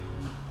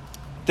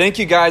Thank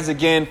you guys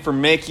again for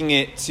making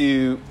it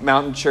to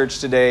Mountain Church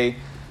today.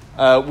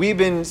 We've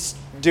been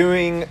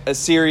doing a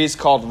series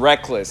called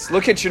Reckless.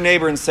 Look at your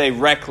neighbor and say,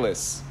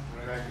 Reckless.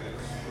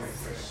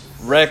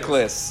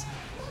 Reckless.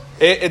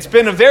 It's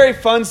been a very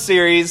fun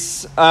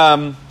series.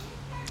 We've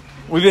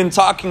been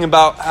talking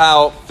about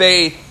how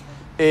faith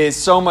is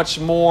so much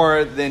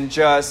more than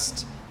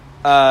just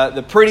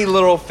the pretty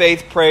little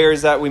faith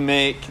prayers that we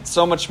make. It's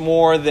so much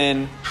more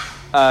than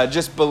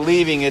just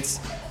believing.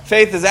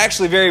 Faith is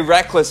actually very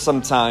reckless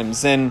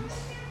sometimes. And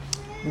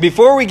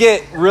before we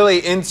get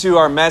really into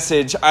our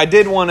message, I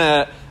did want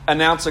to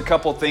announce a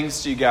couple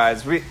things to you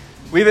guys. We've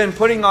been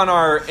putting on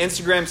our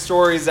Instagram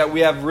stories that we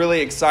have really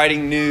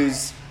exciting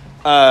news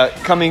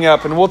coming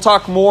up, and we'll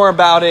talk more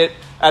about it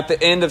at the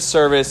end of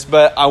service.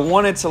 But I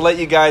wanted to let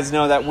you guys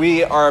know that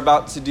we are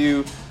about to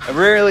do a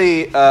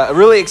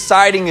really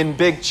exciting and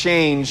big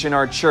change in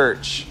our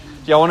church.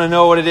 Do y'all want to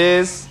know what it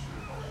is?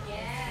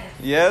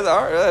 Yes,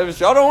 all right. If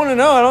y'all don't want to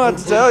know, I don't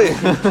have to tell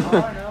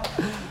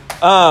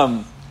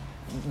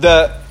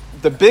you.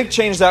 The big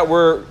change that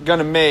we're going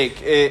to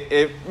make,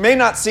 it may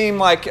not seem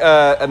like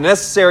a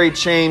necessary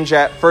change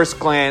at first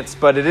glance,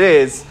 but it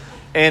is,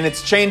 and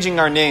it's changing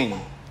our name.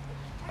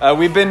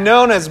 We've been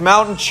known as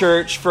Mountain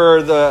Church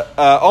for the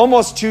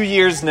almost 2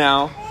 years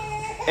now,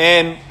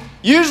 and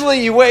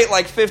usually you wait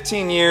like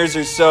 15 years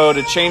or so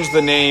to change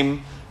the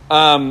name,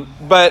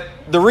 but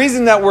the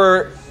reason that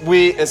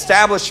we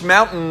established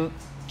Mountain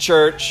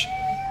Church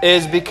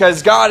is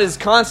because God is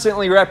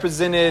constantly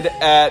represented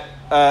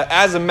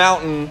as a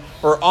mountain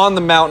or on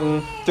the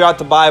mountain throughout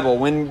the Bible.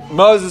 When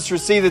Moses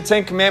received the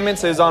Ten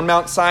Commandments, it was on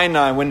Mount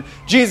Sinai. When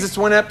Jesus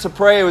went up to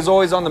pray, it was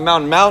always on the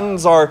mountain.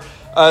 Mountains are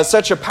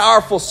such a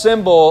powerful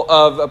symbol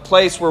of a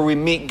place where we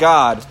meet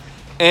God.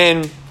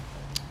 And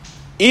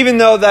even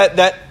though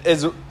that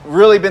has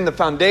really been the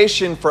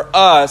foundation for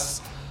us,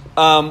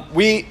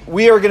 we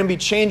are going to be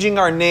changing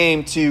our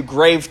name to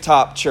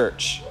Gravetop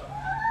Church.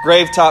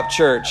 Gravetop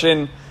Church.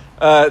 And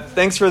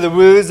thanks for the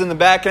woos in the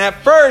back. And at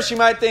first you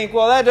might think,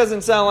 well, that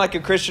doesn't sound like a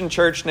Christian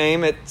church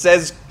name. It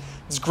says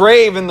it's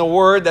grave in the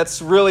word.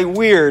 That's really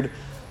weird.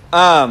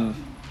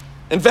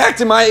 In fact,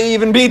 it might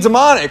even be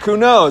demonic. Who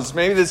knows?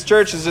 Maybe this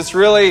church is just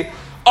really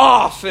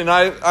off and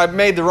I've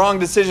made the wrong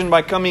decision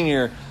by coming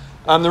here.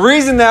 The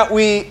reason that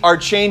we are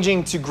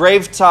changing to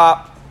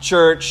Gravetop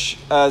Church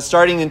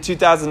starting in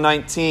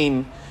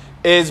 2019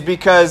 is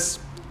because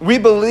we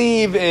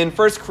believe in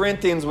 1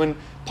 Corinthians when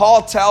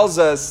Paul tells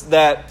us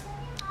that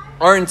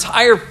our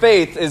entire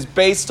faith is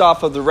based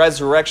off of the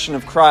resurrection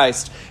of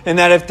Christ, and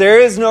that if there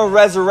is no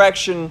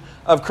resurrection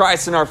of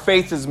Christ, then our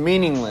faith is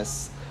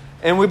meaningless.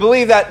 And we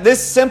believe that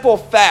this simple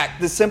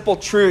fact, this simple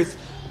truth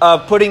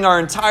of putting our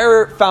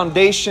entire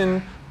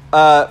foundation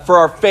for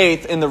our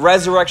faith in the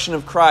resurrection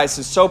of Christ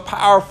is so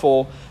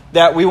powerful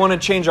that we want to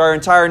change our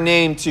entire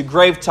name to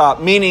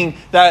Gravetop, meaning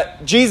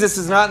that Jesus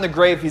is not in the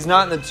grave, He's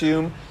not in the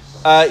tomb.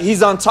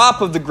 He's on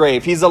top of the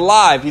grave. He's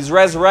alive. He's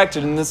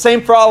resurrected. And the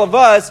same for all of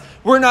us.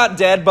 We're not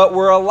dead, but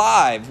we're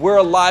alive. We're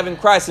alive in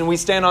Christ. And we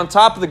stand on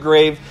top of the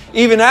grave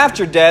even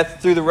after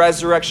death through the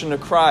resurrection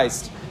of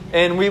Christ.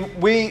 And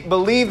we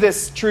believe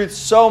this truth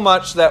so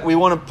much that we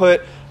want to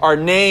put our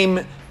name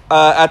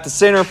at the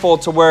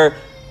centerfold to where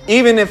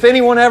even if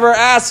anyone ever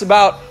asks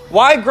about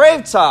why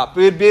Gravetop,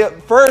 it would be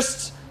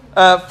first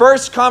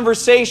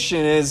conversation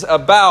is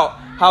about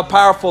how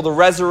powerful the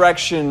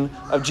resurrection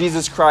of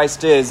Jesus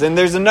Christ is. And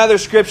there's another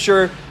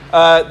scripture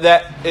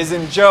that is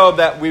in Job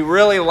that we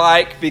really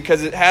like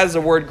because it has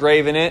the word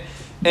grave in it.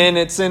 And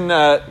it's in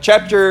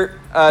chapter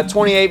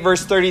 28,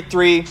 verse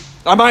 33.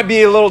 I might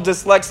be a little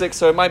dyslexic,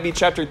 so it might be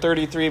chapter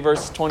 33,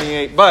 verse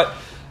 28. But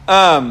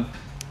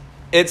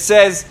it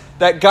says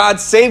that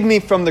God saved me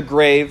from the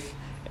grave,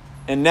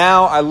 and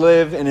now I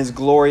live in His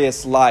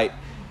glorious light.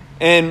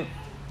 And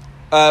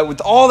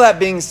with all that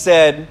being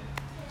said,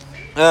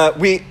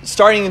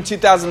 starting in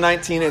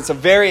 2019, it's a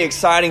very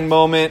exciting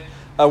moment.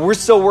 We're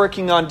still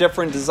working on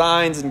different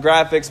designs and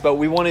graphics, but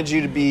we wanted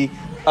you to be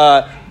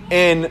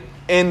in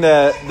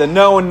the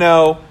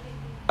know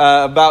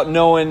about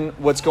knowing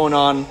what's going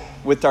on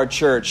with our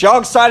church. Y'all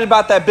excited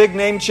about that big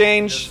name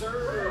change? Yes,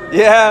 sir.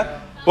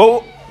 Yeah.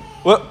 Well,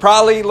 what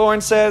probably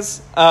Lauren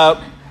says,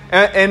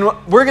 and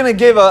we're going to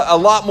give a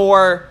lot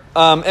more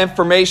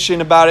information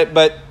about it,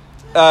 but.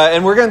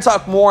 And we're going to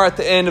talk more at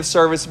the end of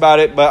service about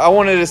it, but I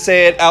wanted to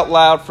say it out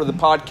loud for the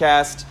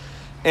podcast.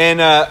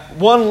 And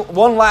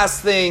one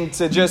last thing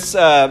to just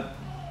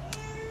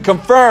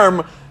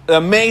confirm the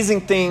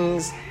amazing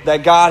things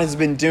that God has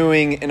been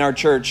doing in our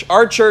church.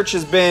 Our church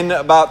has been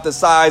about the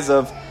size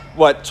of,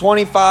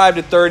 25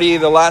 to 30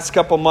 the last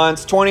couple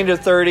months, 20 to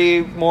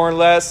 30 more or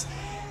less.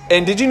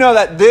 And did you know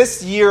that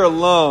this year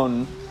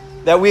alone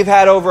that we've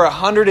had over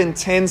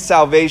 110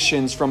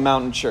 salvations from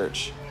Mountain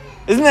Church?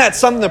 Isn't that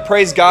something to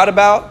praise God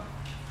about?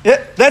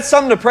 Yeah, that's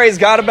something to praise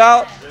God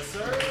about. Yes,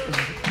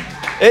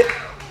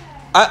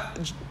 sir.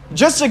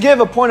 Just to give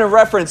a point of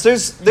reference,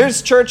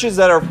 there's churches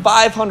that are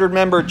 500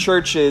 member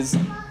churches,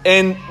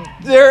 and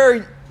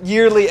their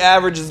yearly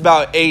average is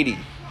about 80.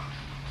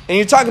 And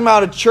you're talking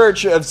about a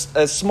church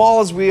as small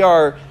as we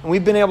are, and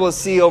we've been able to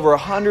see over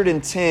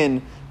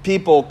 110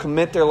 people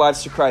commit their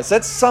lives to Christ.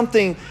 That's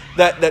something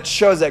that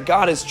shows that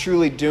God is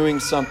truly doing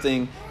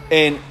something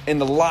in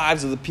the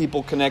lives of the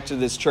people connected to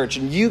this church.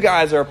 And you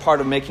guys are a part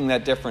of making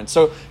that difference.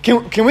 So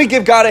can we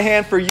give God a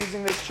hand for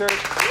using this church?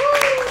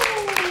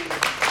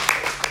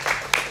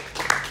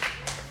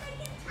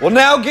 Well,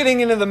 now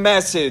getting into the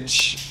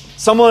message.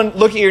 Someone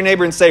look at your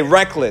neighbor and say,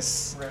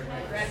 reckless.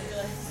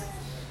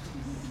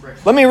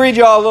 Let me read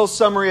you all a little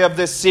summary of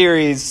this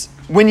series.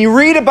 When you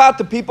read about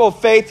the people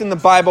of faith in the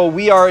Bible,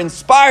 we are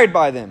inspired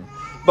by them.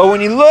 But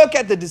when you look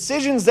at the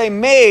decisions they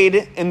made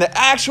in the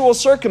actual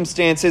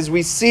circumstances,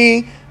 we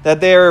see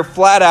that they are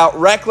flat out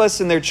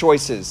reckless in their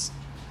choices.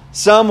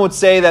 Some would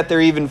say that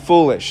they're even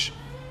foolish.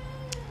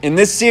 In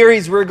this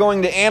series, we're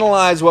going to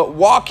analyze what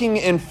walking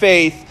in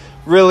faith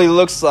really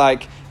looks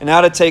like and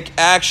how to take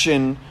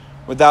action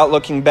without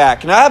looking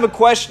back. And I have a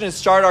question to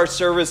start our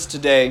service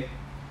today.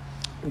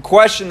 A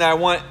question that I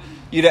want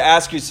you to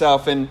ask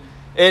yourself, and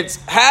it's,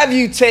 have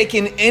you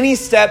taken any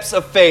steps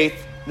of faith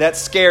that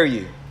scare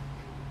you?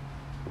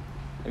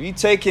 Have you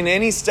taken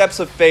any steps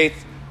of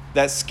faith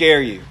that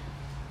scare you?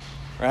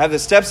 Or have the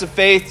steps of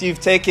faith you've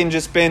taken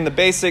just been the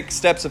basic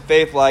steps of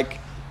faith, like,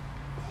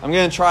 I'm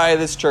going to try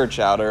this church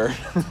out, or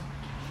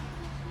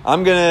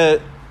I'm going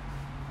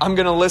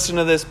to listen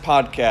to this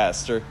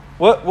podcast, or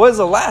what is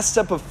the last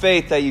step of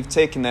faith that you've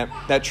taken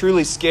that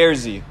truly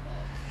scares you?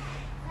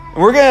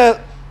 And we're going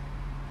to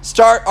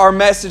start our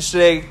message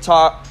today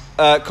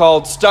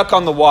called Stuck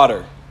on the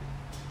Water.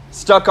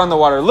 Stuck on the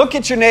water. Look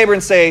at your neighbor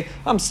and say,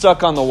 I'm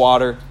stuck on the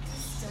water.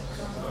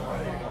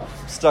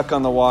 Stuck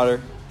on the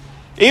water.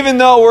 Even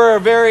though we're a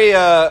very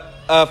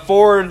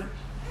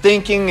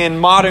forward-thinking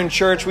and modern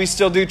church, we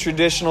still do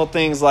traditional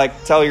things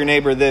like tell your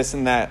neighbor this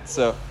and that.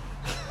 So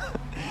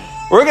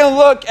we're going to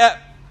look at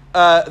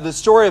the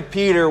story of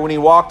Peter when he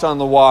walked on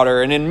the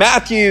water. And in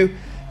Matthew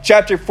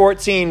chapter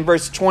 14,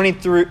 verse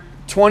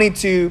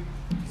 22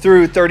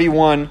 through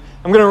 31,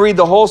 I'm going to read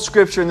the whole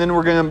scripture, and then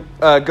we're going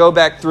to go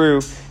back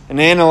through and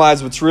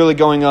analyze what's really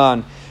going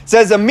on. It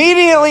says,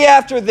 immediately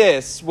after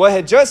this, what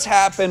had just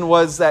happened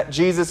was that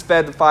Jesus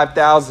fed the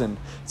 5,000.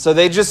 So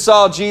they just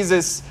saw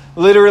Jesus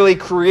literally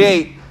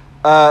create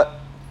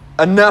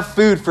enough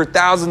food for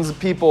thousands of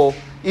people,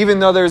 even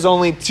though there's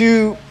only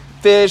 2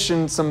 fish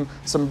and some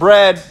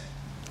bread.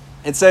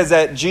 It says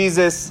that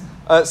Jesus,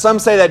 some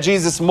say that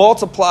Jesus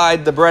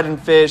multiplied the bread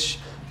and fish,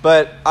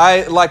 but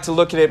I like to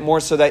look at it more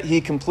so that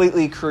he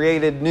completely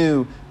created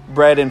new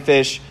bread and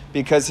fish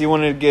because he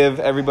wanted to give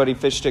everybody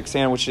fish stick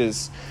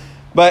sandwiches.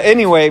 But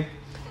anyway,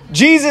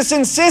 Jesus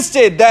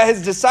insisted that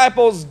his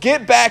disciples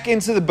get back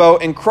into the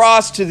boat and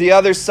cross to the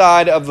other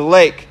side of the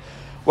lake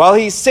while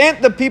he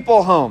sent the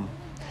people home.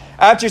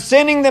 After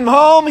sending them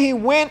home, he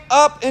went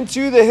up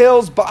into the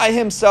hills by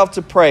himself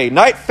to pray.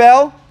 Night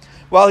fell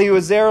while he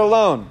was there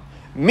alone.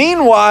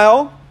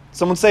 Meanwhile,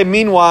 someone say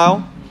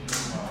meanwhile,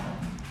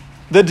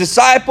 the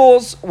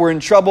disciples were in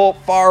trouble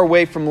far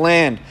away from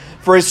land,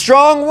 for a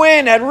strong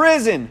wind had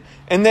risen,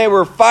 and they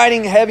were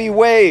fighting heavy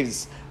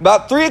waves.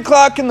 About 3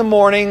 o'clock in the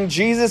morning,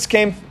 Jesus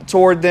came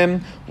toward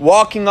them,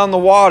 walking on the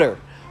water.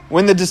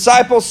 When the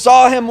disciples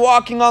saw him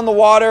walking on the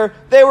water,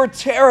 they were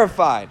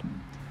terrified.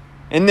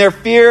 In their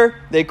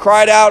fear, they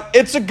cried out,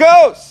 "It's a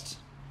ghost!"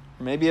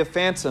 Or maybe a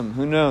phantom,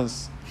 who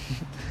knows?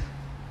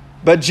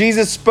 But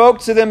Jesus spoke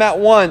to them at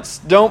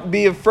once. "Don't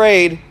be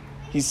afraid,"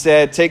 he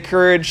said. "Take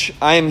courage,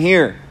 I am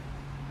here."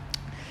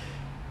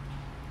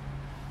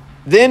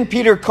 Then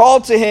Peter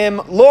called to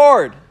him,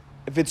 "Lord,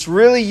 if it's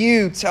really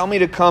you, tell me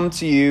to come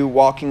to you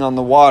walking on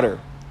the water."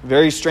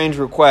 Very strange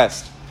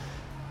request.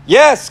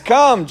 "Yes,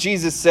 come,"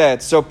 Jesus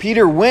said. So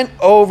Peter went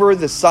over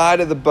the side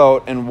of the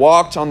boat and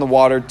walked on the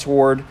water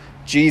toward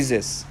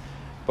Jesus.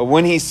 But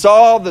when he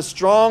saw the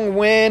strong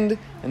wind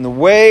and the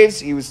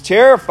waves, he was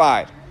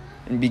terrified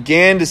and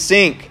began to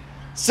sink.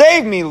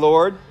 "Save me,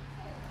 Lord,"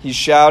 he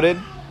shouted.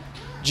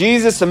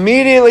 Jesus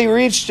immediately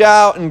reached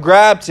out and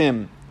grabbed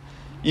him.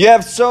 "You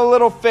have so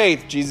little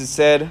faith," Jesus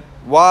said.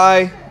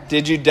 "Why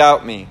did you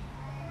doubt me?"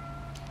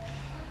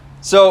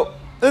 So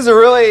this is a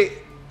really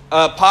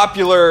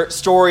popular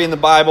story in the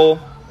Bible.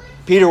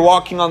 Peter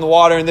walking on the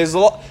water, and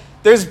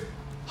there's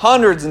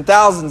hundreds and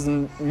thousands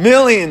and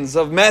millions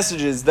of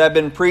messages that have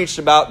been preached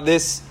about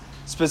this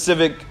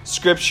specific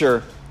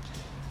scripture.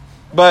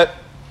 But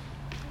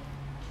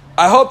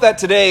I hope that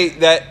today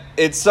that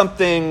it's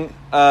something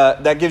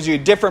that gives you a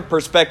different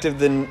perspective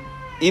than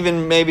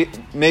even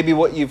maybe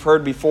what you've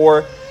heard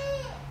before.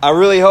 I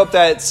really hope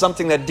that it's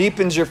something that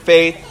deepens your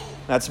faith,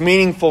 that's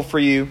meaningful for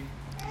you.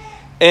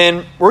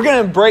 And we're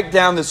going to break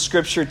down this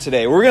scripture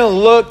today. We're going to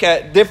look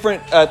at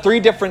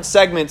 3 different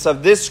segments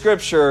of this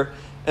scripture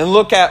and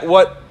look at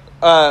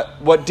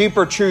what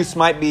deeper truths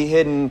might be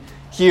hidden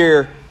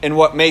here in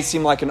what may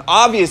seem like an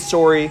obvious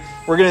story.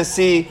 We're going to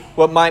see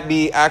what might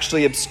be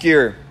actually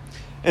obscure.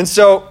 And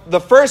so the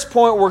first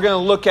point we're going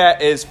to look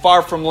at is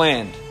far from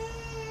land.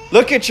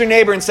 Look at your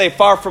neighbor and say,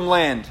 far from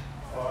land.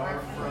 Far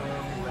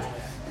from land.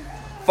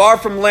 Far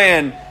from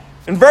land.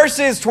 In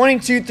verses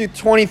 22 through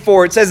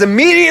 24, it says,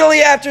 immediately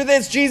after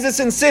this,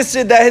 Jesus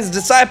insisted that his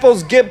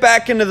disciples get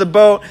back into the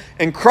boat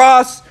and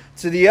cross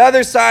to the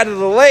other side of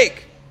the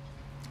lake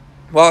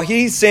while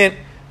he sent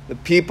the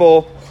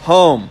people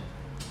home.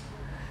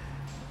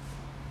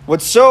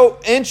 What's so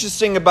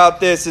interesting about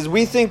this is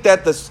we think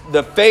that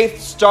the faith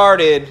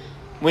started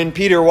when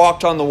Peter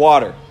walked on the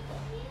water.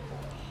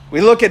 We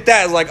look at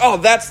that as like, oh,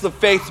 that's the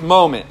faith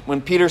moment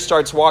when Peter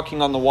starts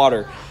walking on the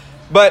water.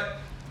 But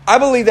I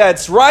believe that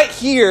it's right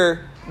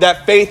here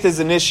that faith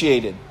is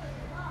initiated.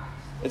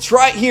 It's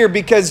right here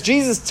because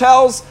Jesus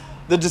tells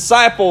the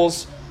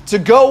disciples to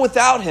go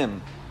without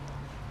him.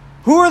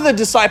 Who are the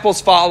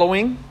disciples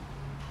following?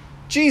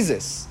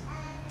 Jesus.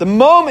 The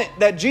moment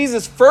that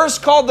Jesus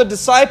first called the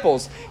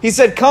disciples, he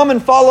said, come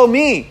and follow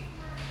me.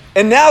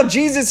 And now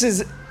Jesus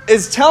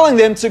is telling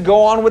them to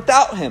go on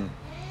without him.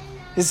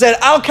 He said,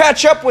 I'll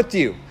catch up with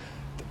you.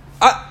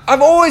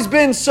 I've always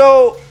been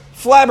so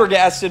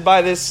flabbergasted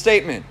by this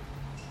statement.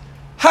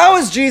 How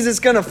is Jesus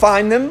going to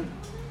find them?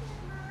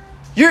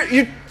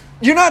 You're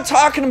not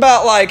talking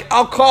about like,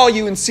 I'll call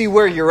you and see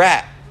where you're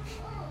at.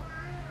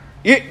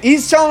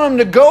 He's telling them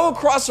to go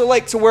across the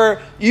lake to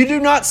where you do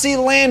not see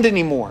land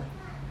anymore.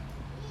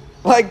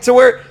 Like to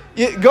where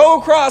you go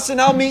across and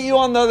I'll meet you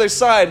on the other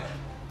side.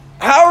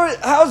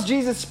 How's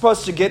Jesus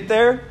supposed to get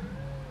there?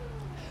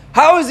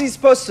 How is he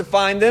supposed to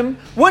find them?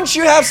 Wouldn't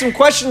you have some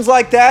questions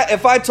like that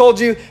if I told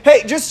you,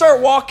 hey, just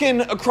start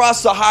walking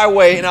across the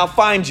highway and I'll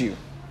find you?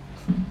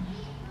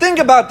 Think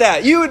about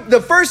that.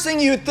 The first thing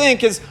you would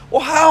think is,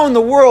 well, how in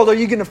the world are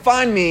you going to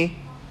find me?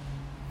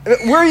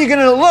 Where are you going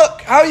to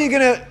look? How are you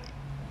going to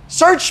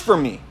search for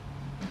me?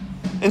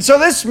 And so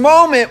this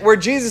moment where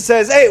Jesus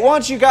says, hey, why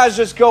don't you guys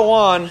just go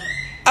on?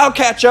 I'll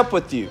catch up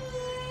with you.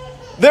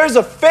 There's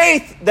a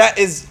faith that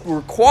is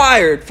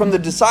required from the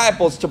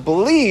disciples to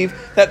believe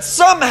that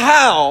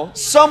somehow,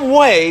 some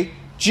way,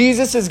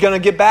 Jesus is going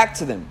to get back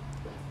to them.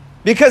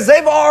 Because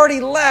they've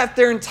already left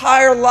their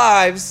entire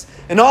lives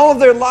and all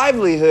of their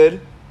livelihood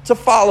to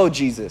follow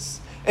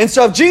Jesus. And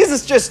so if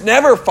Jesus just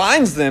never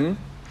finds them,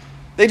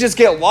 they just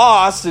get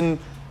lost and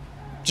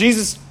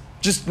Jesus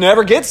just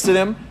never gets to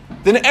them,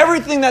 then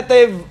everything that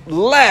they've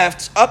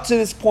left up to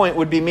this point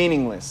would be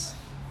meaningless.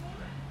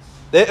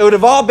 It would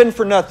have all been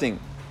for nothing.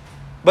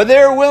 But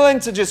they're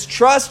willing to just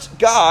trust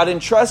God and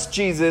trust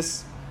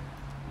Jesus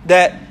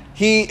that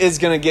he is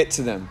going to get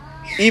to them.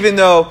 Even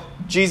though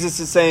Jesus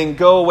is saying,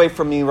 go away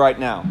from me right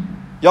now.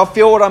 Y'all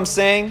feel what I'm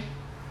saying?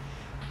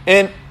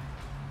 And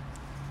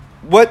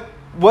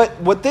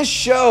what this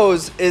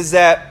shows is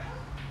that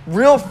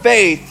real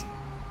faith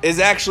is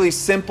actually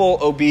simple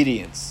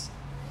obedience.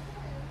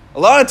 A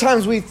lot of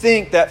times we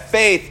think that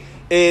faith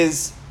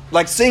is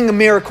like seeing a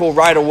miracle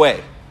right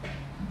away.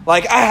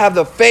 Like I have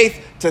the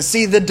faith to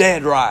see the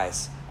dead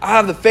rise. I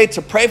have the faith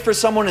to pray for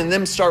someone and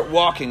them start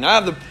walking. I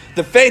have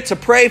the faith to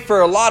pray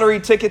for a lottery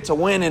ticket to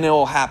win and it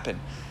will happen.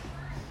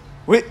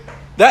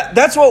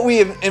 That's what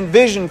we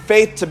envision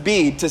faith to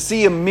be, to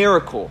see a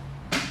miracle.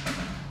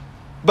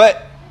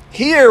 But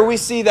here we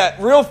see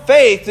that real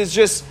faith is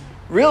just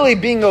really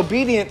being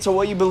obedient to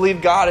what you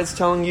believe God is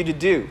telling you to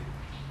do.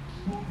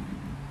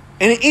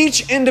 And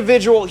each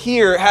individual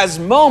here has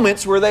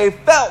moments where they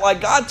felt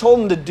like God told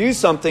them to do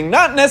something,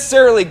 not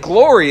necessarily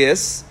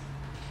glorious,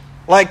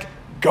 like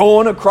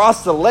going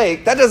across the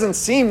lake. That doesn't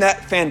seem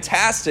that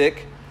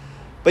fantastic.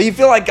 But you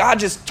feel like God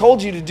just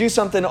told you to do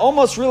something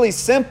almost really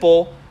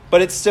simple,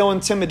 but it's still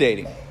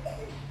intimidating.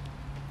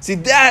 See,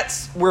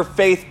 that's where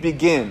faith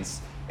begins.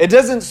 It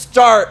doesn't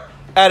start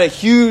at a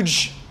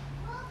huge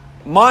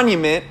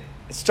monument.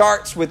 It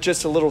starts with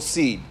just a little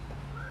seed.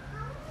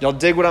 Y'all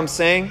dig what I'm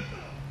saying?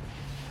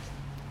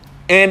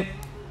 And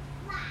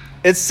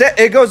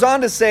it goes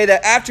on to say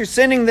that after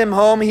sending them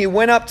home, he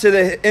went up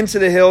into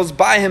the hills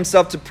by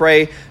himself to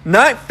pray.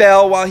 Night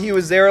fell while he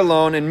was there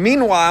alone, and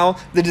meanwhile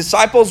the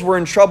disciples were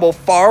in trouble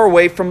far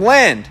away from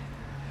land.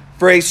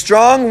 For a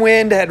strong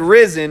wind had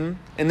risen,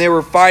 and they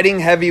were fighting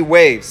heavy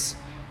waves.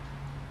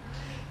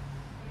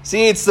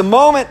 See, it's the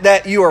moment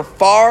that you are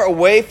far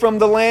away from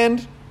the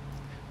land.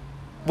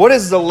 What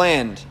is the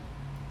land?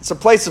 It's a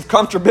place of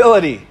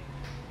comfortability.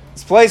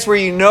 It's a place where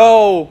you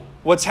know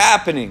what's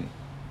happening.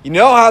 You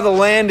know how the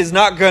land is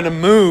not going to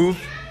move.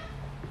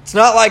 It's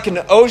not like an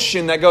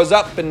ocean that goes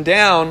up and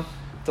down.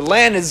 The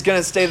land is going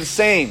to stay the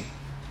same.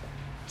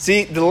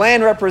 See, the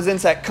land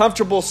represents that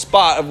comfortable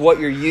spot of what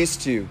you're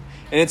used to.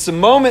 And it's a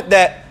moment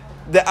that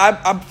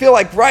I feel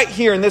like right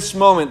here in this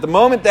moment, the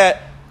moment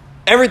that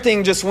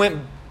everything just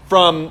went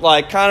from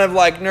like kind of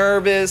like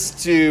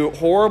nervous to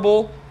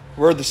horrible,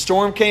 where the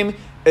storm came,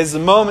 is the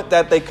moment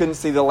that they couldn't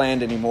see the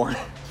land anymore.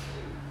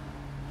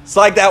 It's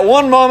like that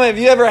one moment, have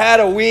you ever had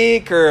a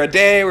week or a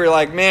day where you're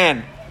like,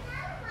 man,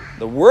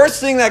 the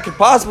worst thing that could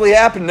possibly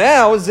happen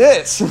now is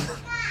this.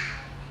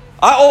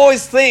 I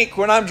always think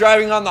when I'm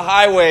driving on the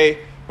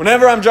highway,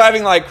 whenever I'm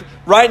driving like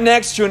right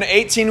next to an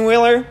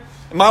 18-wheeler,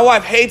 and my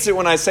wife hates it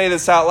when I say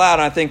this out loud,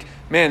 and I think,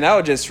 man, that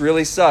would just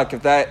really suck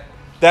if that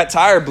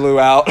tire blew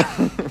out.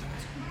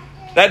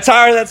 That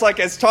tire that's like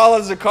as tall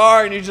as the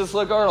car, and you just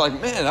look over like,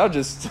 man, that would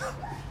just...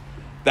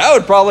 that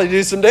would probably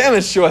do some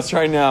damage to us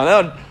right now.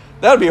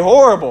 That would be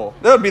horrible.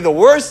 That would be the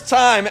worst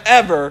time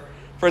ever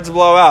for it to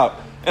blow out.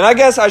 And I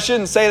guess I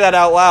shouldn't say that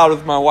out loud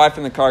with my wife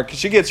in the car because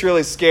she gets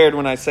really scared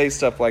when I say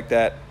stuff like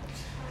that.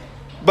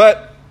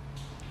 But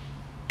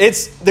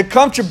it's the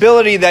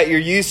comfortability that you're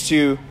used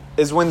to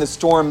is when the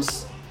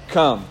storms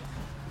come.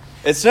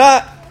 It's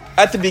not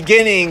at the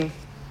beginning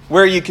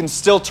where you can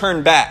still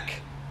turn back.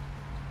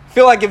 I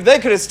feel like if they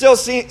could have still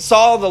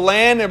saw the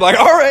land, they'd be like,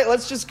 all right,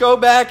 let's just go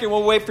back and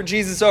we'll wait for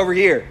Jesus over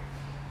here.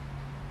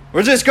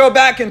 We'll just go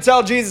back and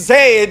tell Jesus,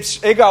 hey,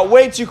 it got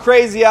way too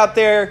crazy out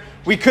there.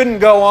 We couldn't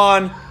go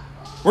on.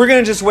 We're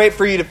going to just wait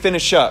for you to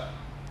finish up.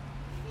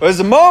 But there's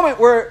a moment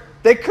where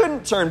they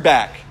couldn't turn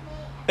back.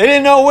 They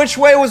didn't know which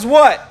way was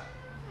what.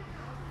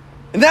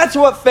 And that's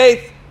what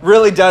faith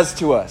really does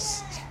to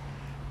us.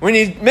 When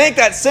you make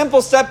that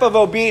simple step of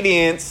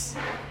obedience,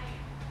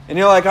 and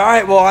you're like, all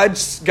right, well,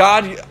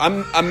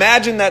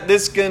 imagine that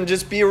this can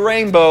just be a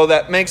rainbow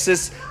that makes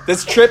this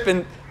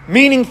trip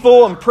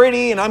meaningful and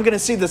pretty, and I'm going to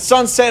see the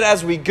sunset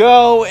as we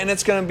go, and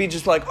it's going to be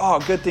just like,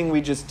 oh, good thing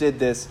we just did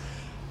this.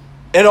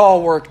 It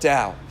all worked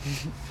out.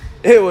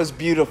 It was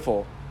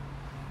beautiful.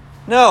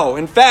 No,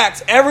 in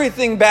fact,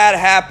 everything bad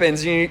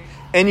happens,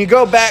 and you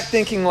go back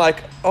thinking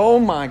like, oh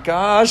my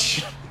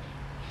gosh,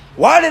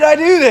 why did I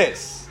do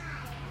this?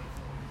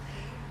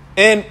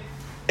 And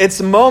it's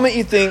the moment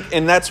you think,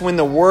 and that's when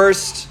the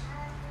worst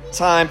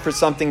time for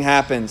something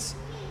happens.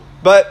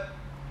 But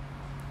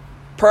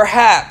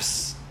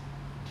perhaps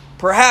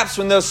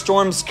when those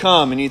storms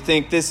come and you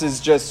think this is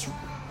just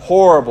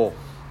horrible,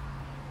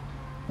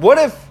 what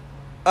if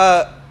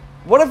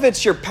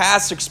it's your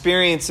past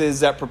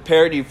experiences that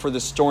prepared you for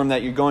the storm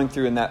that you're going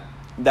through in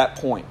that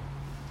point?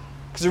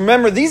 Because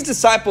remember, these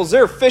disciples,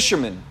 they're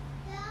fishermen.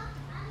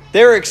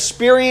 They're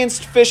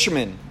experienced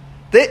fishermen.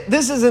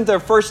 This isn't their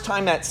first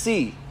time at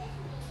sea.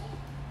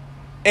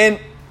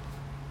 And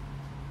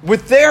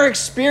with their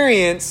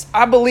experience,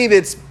 I believe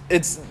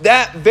it's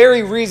that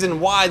very reason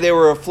why they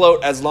were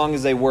afloat as long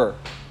as they were.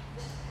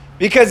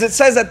 Because it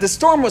says that the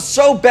storm was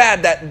so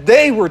bad that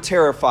they were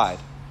terrified.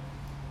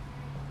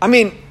 I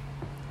mean,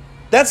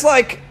 that's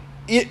like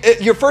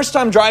your first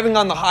time driving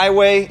on the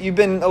highway, you've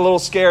been a little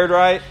scared,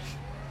 right?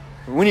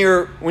 When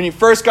you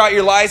first got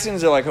your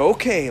license, you're like,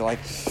 okay, like,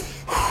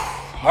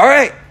 all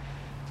right.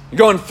 You're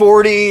going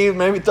 40,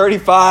 maybe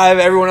 35,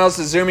 everyone else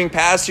is zooming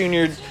past you and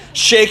you're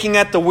shaking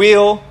at the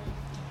wheel.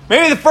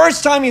 Maybe the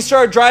first time you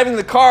started driving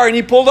the car and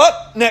you pulled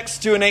up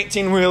next to an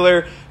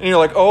 18-wheeler and you're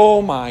like,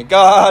 oh my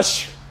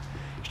gosh.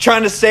 You're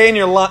trying to stay in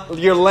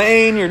your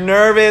lane, you're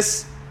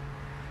nervous.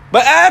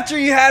 But after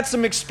you had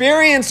some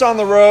experience on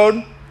the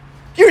road,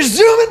 you're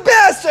zooming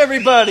past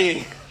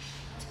everybody.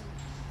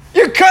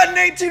 You're cutting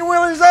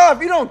 18-wheelers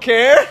off. You don't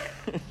care.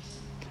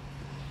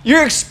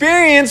 Your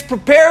experience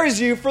prepares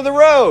you for the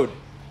road.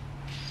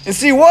 And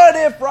see, what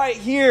if right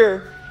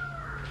here,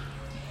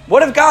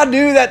 what if God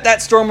knew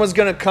that storm was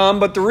going to come,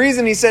 but the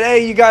reason he said,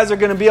 hey, you guys are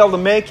going to be able to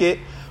make it,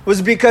 was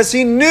because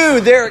he knew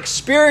their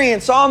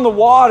experience on the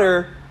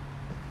water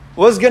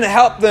was going to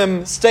help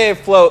them stay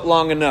afloat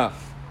long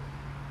enough.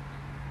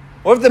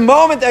 What if the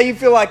moment that you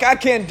feel like, I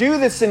can't do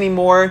this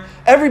anymore,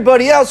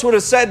 everybody else would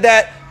have said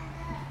that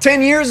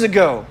 10 years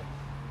ago.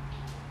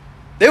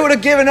 They would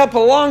have given up a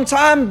long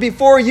time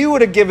before you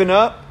would have given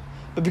up.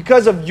 But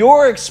because of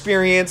your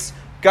experience,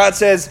 God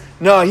says,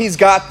 no, he's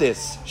got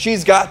this.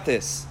 She's got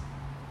this.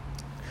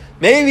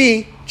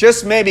 Maybe,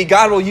 just maybe,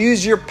 God will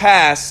use your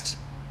past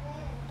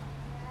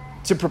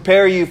to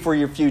prepare you for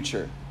your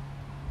future.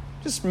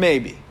 Just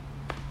maybe.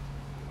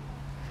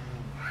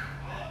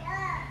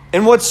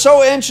 And what's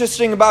so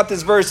interesting about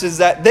this verse is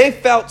that they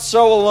felt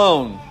so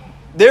alone.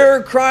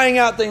 They're crying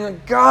out,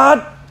 thinking,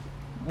 God,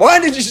 why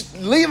did you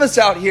leave us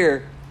out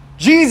here?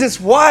 Jesus,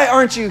 why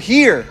aren't you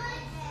here?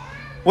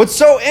 What's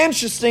so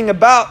interesting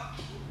about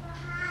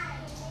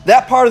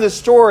that part of the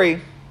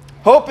story,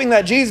 hoping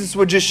that Jesus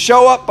would just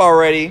show up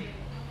already,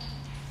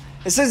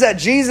 it says that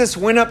Jesus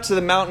went up to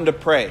the mountain to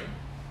pray.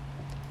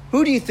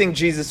 Who do you think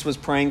Jesus was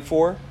praying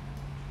for?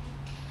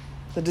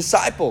 The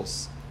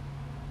disciples.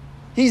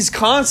 He's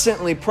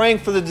constantly praying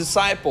for the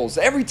disciples.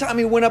 Every time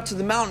he went up to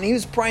the mountain, he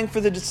was praying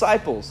for the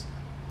disciples.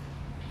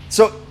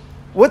 So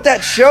what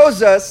that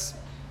shows us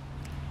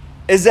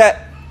is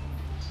that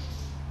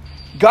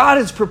God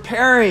is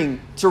preparing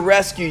to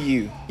rescue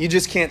you. You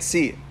just can't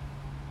see it.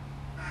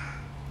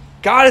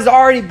 God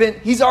has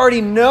He's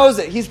already knows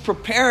it. He's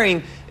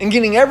preparing and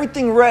getting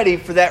everything ready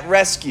for that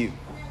rescue.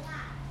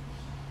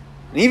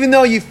 And even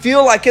though you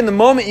feel like in the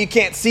moment you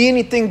can't see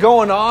anything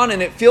going on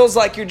and it feels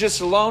like you're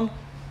just alone,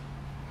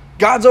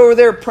 God's over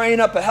there praying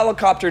up a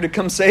helicopter to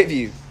come save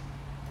you.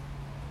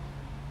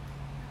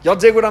 Y'all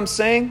dig what I'm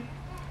saying?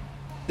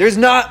 There's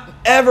not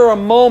ever a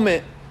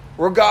moment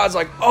where God's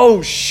like,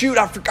 oh shoot,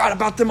 I forgot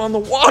about them on the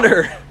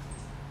water.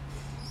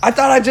 I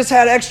thought I just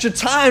had extra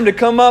time to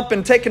come up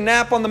and take a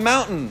nap on the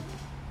mountain.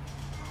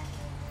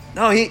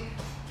 No, it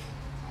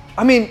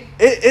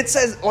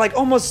says like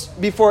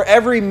almost before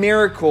every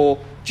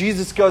miracle,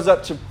 Jesus goes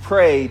up to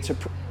pray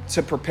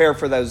to prepare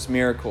for those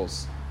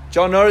miracles. Did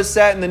y'all notice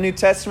that in the New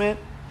Testament?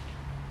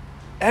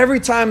 every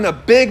time a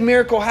big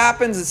miracle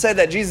happens, it said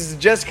that Jesus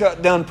just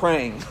got done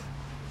praying.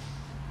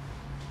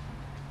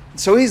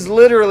 So he's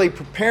literally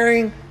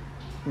preparing,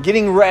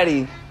 getting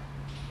ready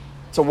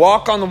to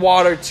walk on the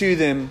water to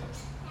them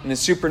in a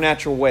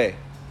supernatural way.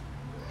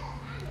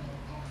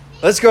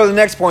 Let's go to the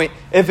next point.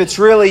 If it's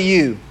really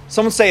you.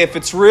 Someone say, if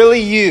it's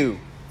really you.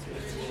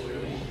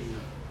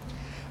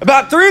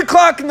 About 3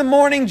 o'clock in the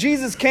morning,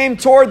 Jesus came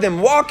toward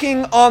them,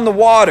 walking on the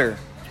water.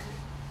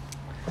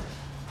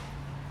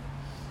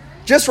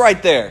 Just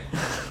right there.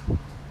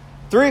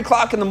 3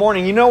 o'clock in the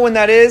morning. You know when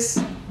that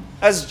is?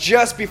 That's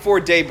just before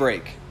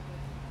daybreak.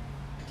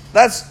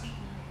 That's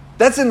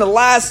in the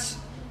last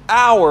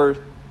hour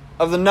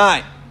of the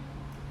night.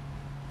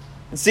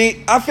 And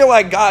see, I feel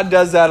like God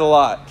does that a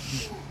lot.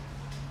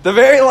 The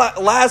very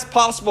last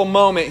possible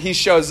moment he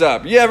shows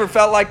up. You ever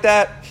felt like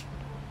that?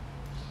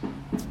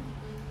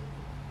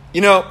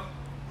 You know,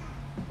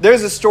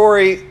 there's a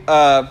story.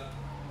 I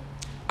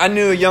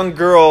knew a young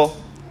girl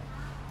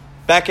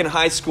back in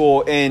high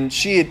school, and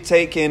she had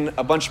taken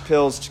a bunch of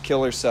pills to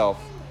kill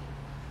herself.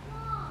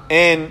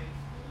 And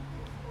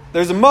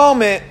there's a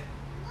moment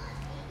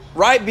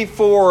right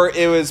before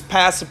it was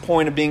past the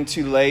point of being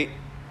too late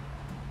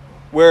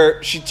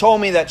where she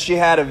told me that she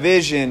had a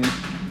vision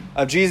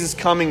of Jesus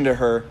coming to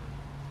her,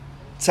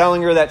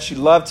 telling her that she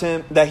loved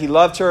him, that he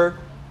loved her,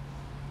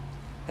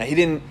 that he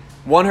didn't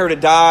want her to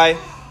die,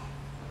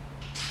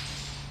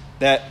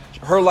 that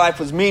her life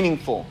was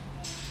meaningful.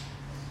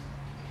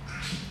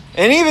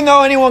 And even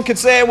though anyone could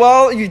say,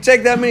 well, you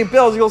take that many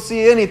pills, you'll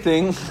see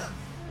anything.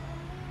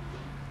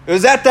 It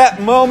was at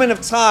that moment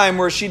of time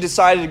where she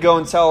decided to go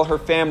and tell her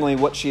family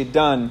what she had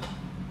done.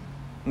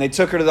 And they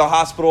took her to the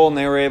hospital and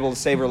they were able to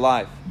save her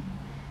life.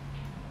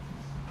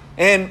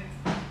 And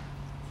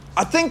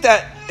I think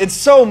that it's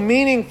so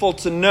meaningful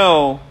to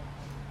know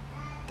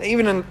that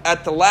even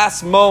at the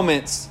last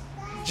moments,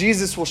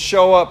 Jesus will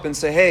show up and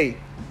say, hey,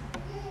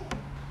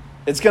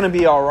 it's going to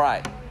be all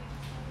right.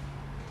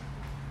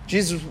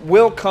 Jesus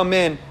will come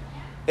in.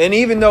 And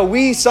even though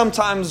we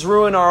sometimes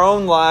ruin our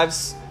own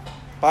lives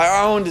by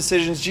our own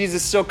decisions,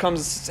 Jesus still comes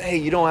and says, hey,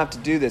 you don't have to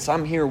do this.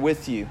 I'm here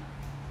with you.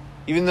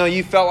 Even though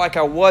you felt like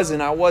I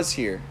wasn't, I was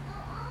here.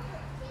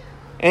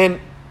 And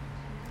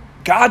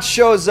God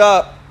shows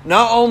up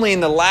not only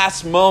in the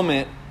last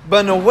moment,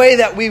 but in a way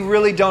that we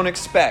really don't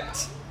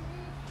expect.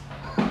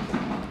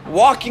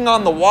 Walking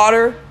on the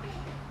water,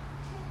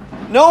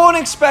 no one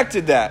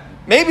expected that.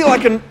 Maybe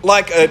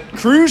like a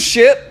cruise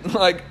ship,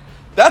 like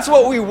that's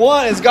what we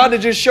want, is God to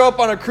just show up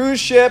on a cruise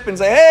ship and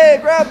say, hey,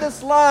 grab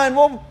this line,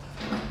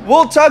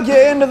 we'll tug you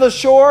into the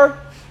shore.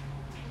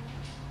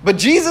 But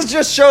Jesus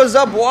just shows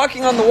up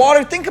walking on the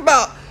water. Think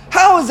about,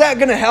 how is that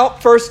going to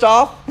help, first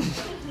off?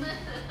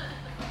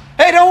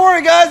 Hey, don't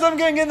worry, guys, I'm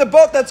going to get in the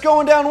boat that's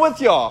going down with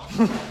y'all.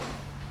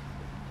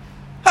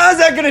 How is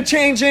that going to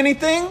change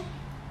anything?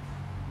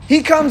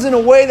 He comes in a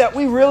way that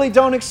we really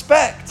don't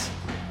expect.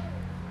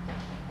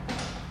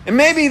 And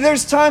maybe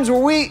there's times where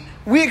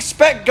we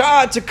expect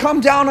God to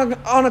come down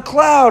on a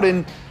cloud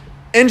and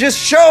just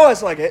show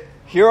us, like,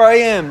 here I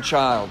am,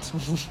 child.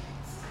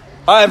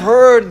 I have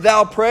heard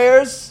thou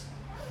prayers,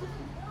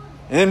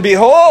 and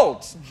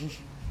behold,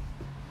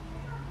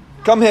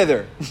 come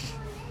hither.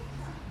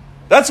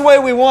 That's the way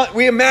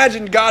we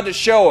imagine God to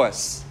show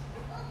us.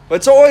 But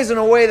it's always in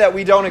a way that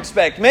we don't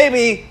expect.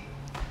 Maybe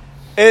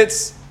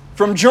it's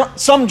from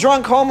some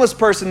drunk homeless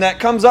person that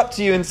comes up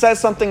to you and says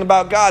something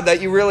about God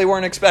that you really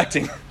weren't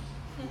expecting.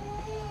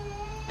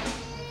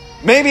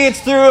 Maybe it's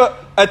through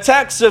a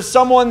text of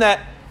someone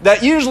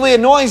that usually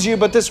annoys you,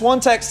 but this one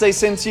text they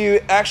send to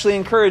you actually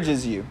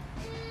encourages you.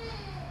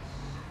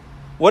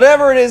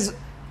 Whatever it is,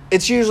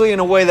 it's usually in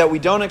a way that we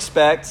don't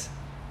expect,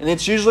 and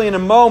it's usually in a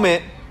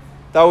moment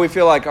that we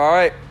feel like, all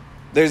right,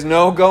 there's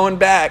no going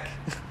back.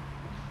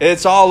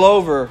 It's all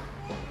over.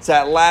 It's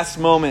that last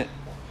moment.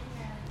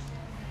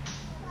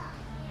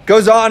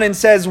 Goes on and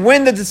says,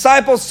 when the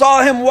disciples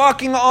saw him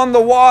walking on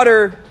the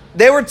water,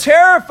 they were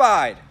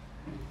terrified.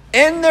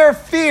 In their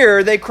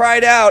fear, they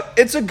cried out,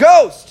 it's a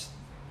ghost.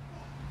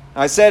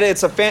 I said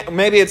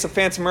maybe it's a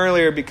phantom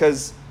earlier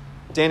because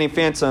Danny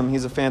Phantom,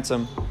 he's a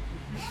phantom.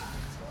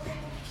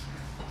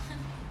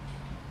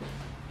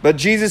 But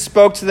Jesus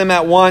spoke to them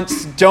at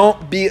once.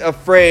 Don't be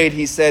afraid,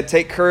 he said.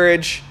 Take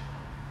courage.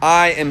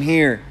 I am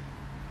here.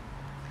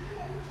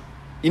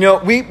 You know,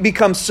 we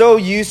become so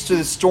used to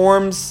the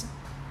storms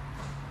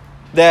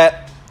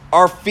that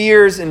our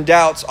fears and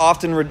doubts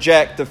often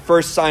reject the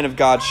first sign of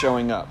God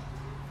showing up.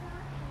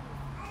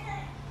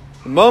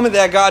 The moment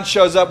that God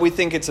shows up, we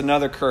think it's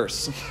another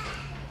curse.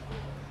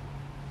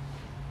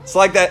 It's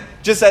like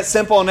just that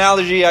simple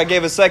analogy I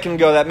gave a second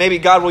ago, that maybe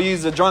God will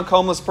use a drunk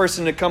homeless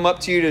person to come up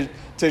to you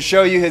to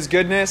show you his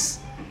goodness.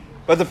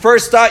 But the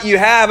first thought you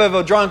have of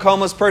a drunk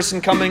homeless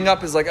person coming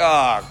up is like,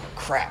 oh,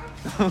 crap.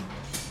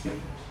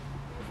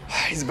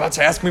 He's about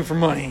to ask me for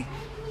money.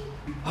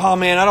 Oh,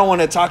 man, I don't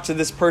want to talk to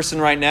this person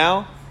right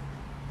now.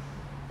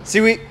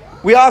 See,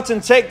 we often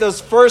take those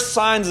first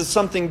signs of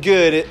something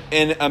good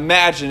and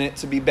imagine it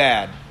to be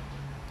bad.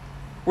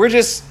 We're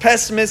just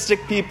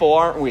pessimistic people,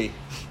 aren't we?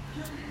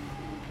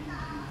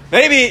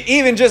 Maybe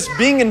even just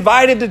being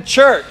invited to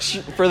church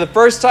for the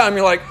first time.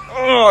 You're like,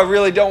 oh, I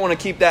really don't want to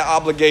keep that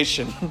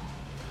obligation.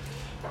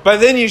 But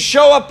then you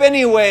show up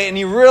anyway and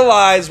you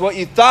realize what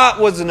you thought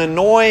was an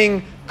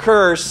annoying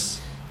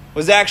curse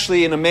was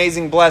actually an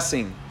amazing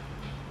blessing.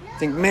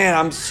 Think, man,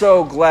 I'm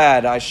so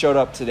glad I showed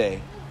up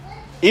today.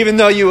 Even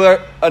though you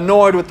were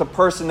annoyed with the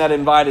person that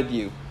invited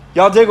you.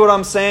 Y'all dig what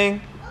I'm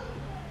saying?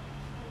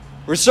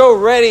 We're so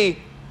ready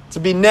to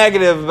be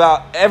negative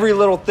about every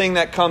little thing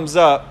that comes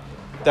up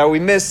that we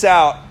miss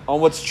out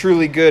on what's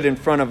truly good in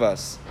front of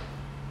us.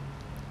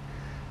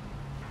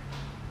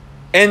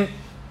 And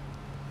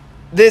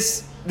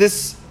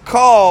this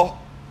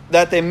call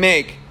that they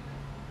make,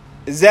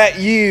 is that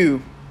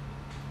you?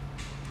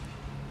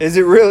 Is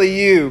it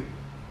really you?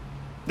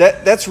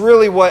 That's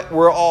really what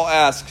we're all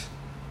asked.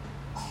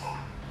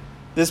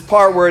 This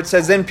part where it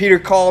says, then Peter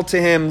called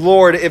to him,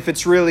 Lord, if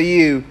it's really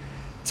you,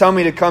 tell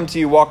me to come to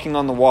you walking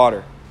on the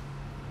water.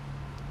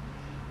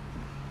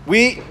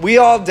 We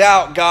all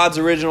doubt God's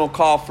original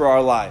call for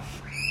our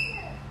life.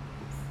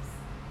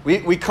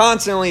 We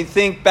constantly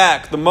think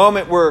back. The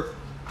moment we're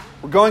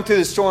going through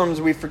the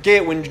storms, we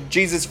forget when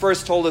Jesus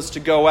first told us to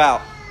go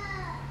out.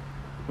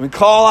 We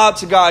call out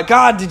to God,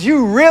 God, did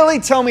you really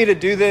tell me to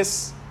do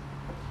this?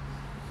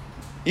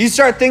 You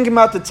start thinking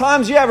about the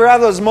times you ever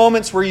have those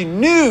moments where you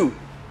knew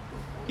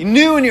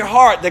in your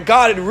heart that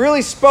God had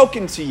really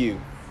spoken to you.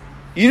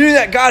 You knew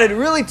that God had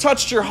really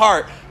touched your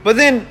heart. But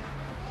then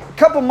a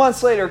couple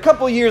months later, a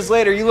couple years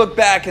later, you look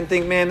back and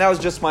think, man, that was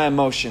just my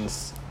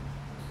emotions.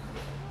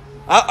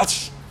 I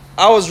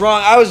was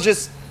wrong.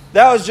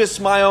 That was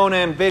just my own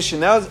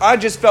ambition. I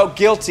just felt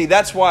guilty.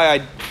 That's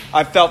why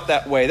I felt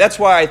that way. That's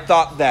why I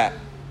thought that.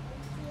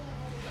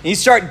 And you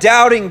start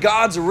doubting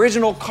God's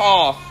original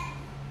call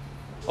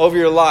over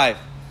your life.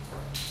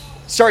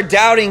 Start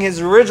doubting His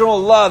original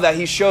love that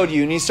He showed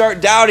you. And you start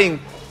doubting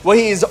what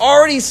He has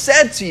already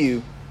said to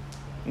you.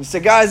 And you say,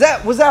 guys,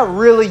 was that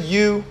really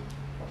you?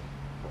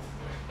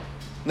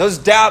 And those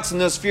doubts and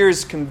those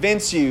fears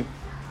convince you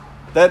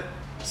that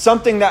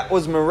something that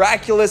was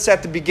miraculous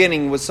at the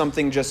beginning was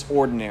something just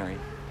ordinary.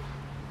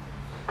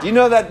 Do you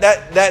know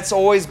that's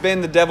always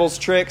been the devil's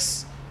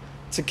tricks?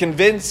 To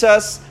convince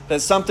us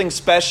that something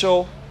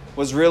special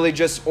was really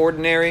just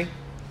ordinary.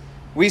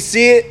 We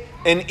see it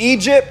in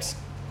Egypt.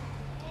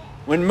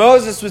 When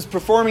Moses was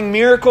performing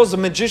miracles, the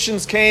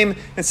magicians came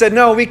and said,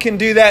 no, we can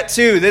do that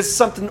too. This is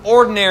something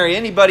ordinary.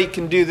 Anybody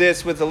can do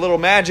this with a little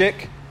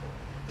magic.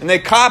 And they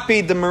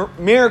copied the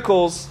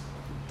miracles,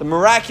 the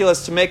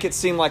miraculous, to make it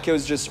seem like it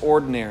was just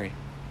ordinary.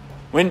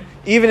 When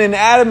even in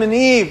Adam and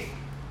Eve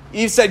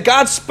said,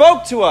 God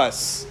spoke to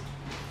us.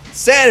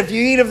 Said, if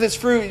you eat of this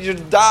fruit, you'll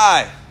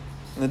die.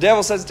 And the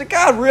devil says, did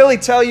God really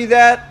tell you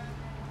that?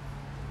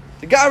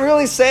 Did God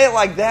really say it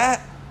like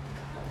that?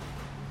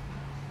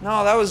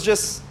 No, that was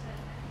just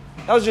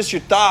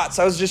your thoughts.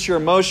 That was just your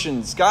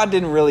emotions. God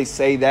didn't really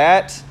say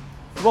that.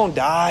 You won't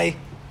die.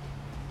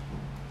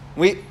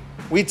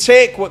 We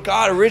take what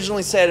God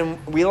originally said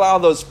and we allow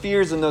those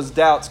fears and those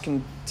doubts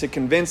to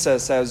convince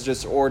us that it was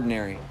just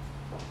ordinary.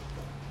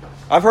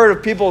 I've heard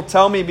of people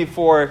tell me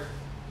before,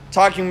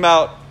 talking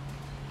about,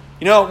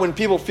 when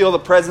people feel the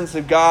presence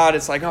of God,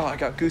 it's like, oh, I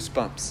got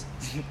goosebumps.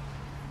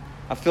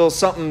 I feel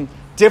something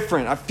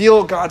different. I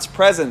feel God's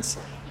presence.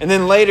 And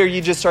then later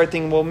you just start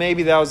thinking, well,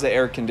 maybe that was the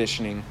air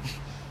conditioning.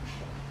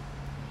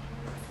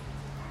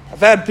 I've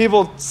had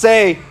people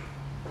say,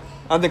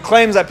 on the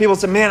claims that people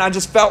say, man, I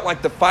just felt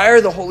like the fire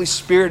of the Holy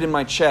Spirit in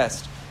my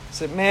chest. I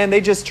said, man,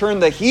 they just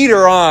turned the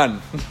heater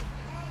on.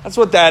 That's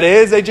what that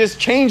is. They just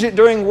change it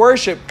during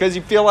worship because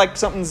you feel like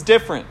something's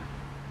different.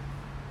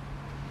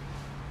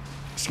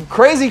 Some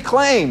crazy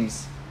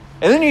claims.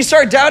 And then you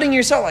start doubting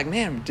yourself, like,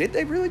 man, did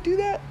they really do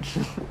that?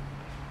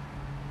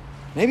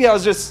 Maybe I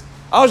was just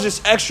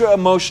extra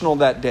emotional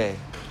that day.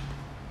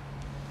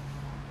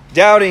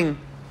 Doubting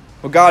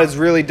what God has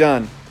really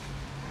done.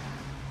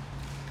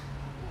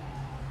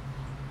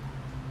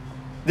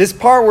 This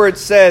part where it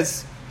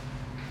says,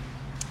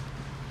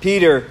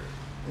 Peter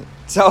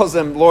tells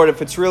them, Lord,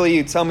 if it's really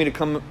you, tell me to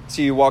come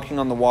to you walking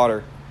on the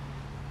water.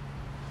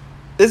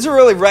 This is a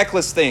really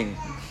reckless thing.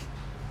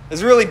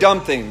 It's a really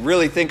dumb thing.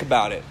 Really think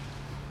about it.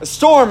 A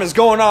storm is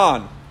going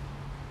on.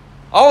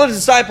 All the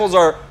disciples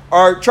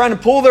are trying to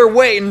pull their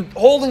weight and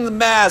holding the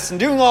mast and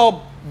doing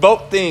all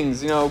boat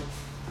things. Go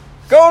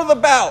to the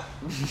bow.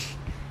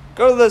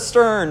 Go to the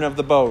stern of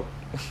the boat.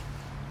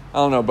 I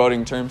don't know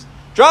boating terms.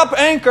 Drop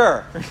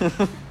anchor.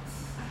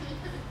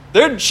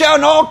 They're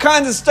shouting all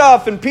kinds of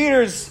stuff, and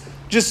Peter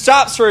just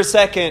stops for a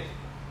second,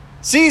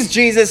 sees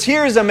Jesus,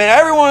 hears him, and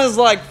everyone is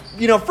like,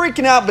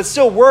 freaking out, but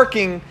still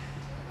working.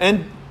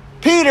 And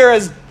Peter,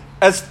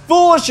 as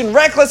foolish and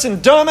reckless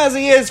and dumb as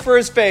he is for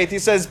his faith, he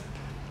says,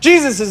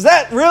 Jesus, is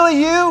that really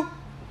you?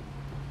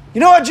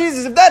 You know what,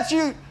 Jesus, if that's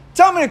you,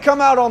 tell me to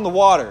come out on the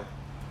water.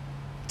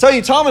 I tell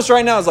you, Thomas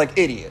right now is like,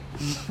 idiot.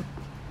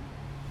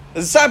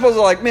 The disciples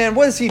are like, man,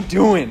 what is he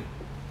doing?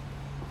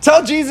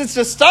 Tell Jesus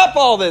to stop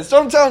all this.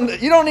 Don't tell him,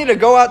 you don't need to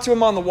go out to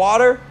him on the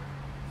water.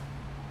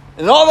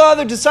 And all the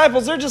other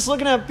disciples, they're just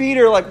looking at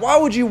Peter like, why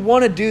would you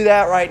want to do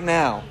that right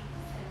now?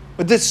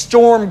 With this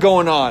storm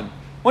going on.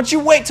 Why don't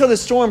you wait till the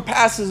storm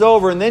passes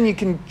over and then you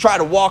can try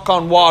to walk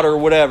on water or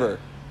whatever.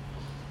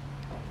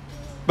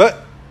 But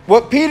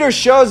what Peter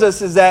shows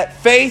us is that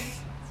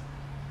faith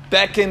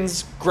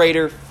beckons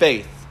greater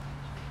faith.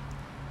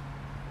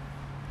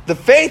 The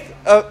faith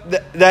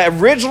that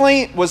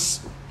originally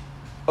was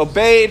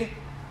obeyed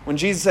when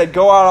Jesus said,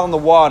 go out on the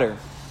water.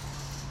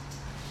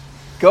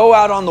 Go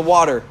out on the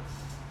water.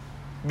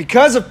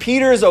 Because of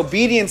Peter's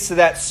obedience to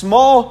that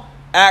small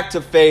act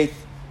of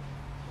faith,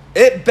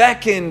 it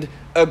beckoned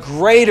a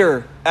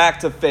greater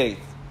act of faith.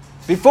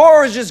 Before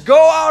it was just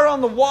go out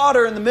on the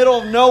water in the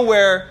middle of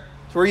nowhere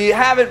where you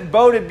haven't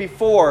boated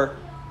before.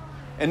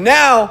 And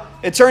now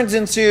it turns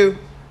into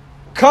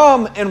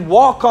come and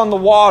walk on the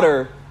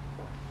water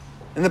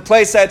in the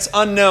place that's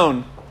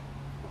unknown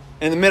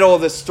in the middle of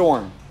this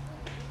storm.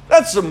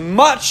 That's a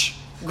much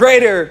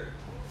greater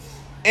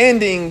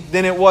ending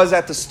than it was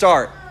at the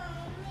start.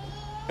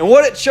 And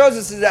what it shows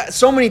us is that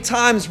so many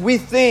times we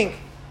think,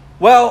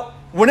 well,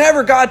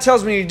 whenever God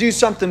tells me to do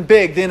something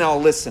big, then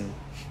I'll listen.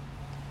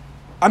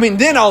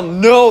 Then I'll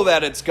know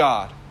that it's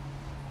God.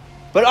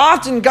 But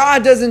often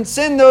God doesn't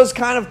send those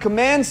kind of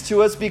commands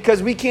to us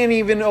because we can't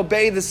even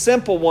obey the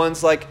simple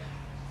ones like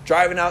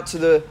driving out to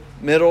the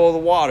middle of the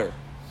water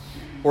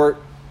or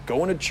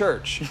going to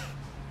church.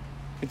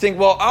 You think,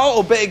 well, I'll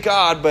obey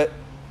God, but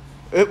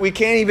we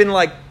can't even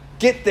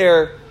get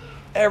there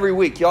every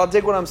week. Y'all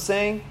dig what I'm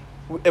saying?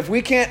 If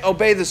we can't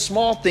obey the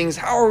small things,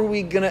 how are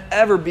we going to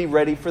ever be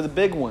ready for the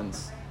big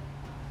ones?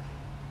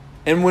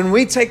 And when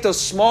we take those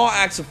small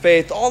acts of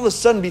faith, all of a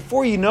sudden,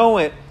 before you know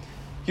it,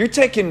 you're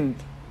taking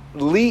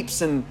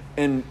leaps and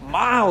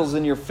miles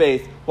in your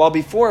faith, while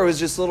before it was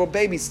just little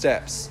baby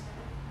steps.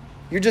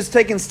 You're just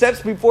taking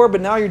steps before,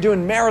 but now you're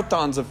doing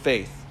marathons of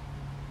faith.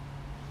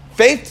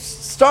 Faith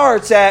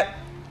starts at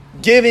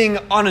giving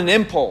on an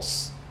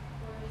impulse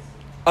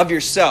of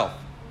yourself.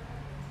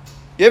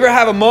 You ever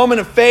have a moment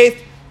of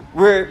faith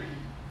where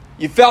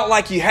you felt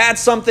like you had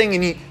something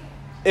and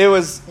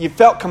you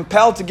felt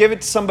compelled to give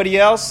it to somebody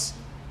else?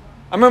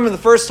 I remember the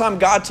first time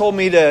God told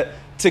me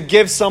to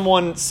give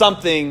someone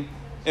something.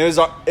 It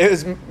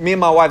was me and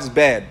my wife's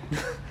bed.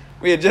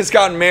 We had just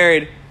gotten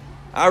married.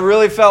 I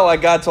really felt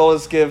like God told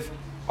us to give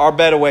our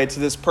bed away to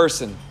this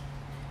person.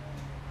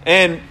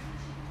 And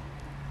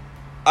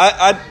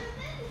I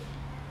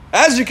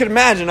as you can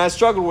imagine, I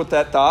struggled with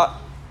that thought.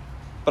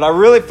 But I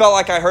really felt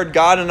like I heard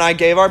God and I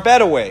gave our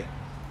bed away.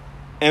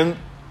 And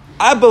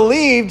I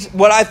believed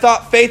what I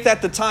thought faith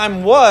at the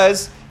time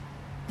was.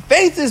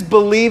 Faith is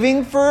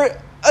believing for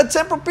a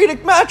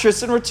Tempur-Pedic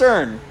mattress in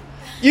return.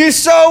 You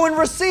sow and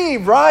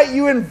receive, right?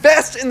 You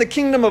invest in the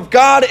kingdom of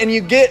God and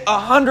you get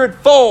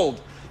 100-fold.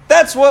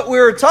 That's what we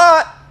were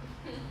taught.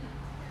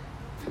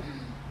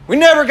 We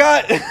never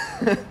got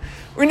a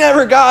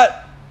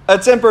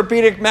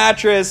Tempur-Pedic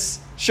mattress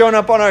showing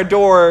up on our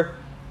door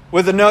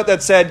with a note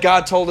that said,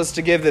 God told us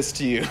to give this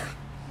to you.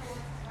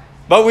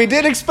 But we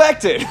did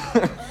expect it.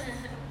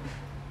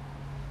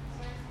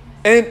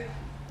 And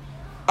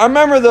I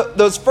remember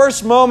those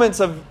first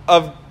moments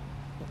of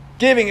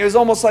giving. It was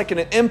almost like an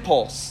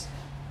impulse.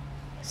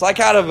 It's like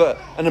out of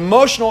an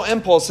emotional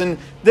impulse. And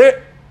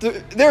there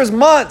was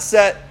months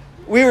that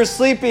we were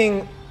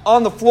sleeping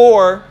on the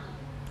floor,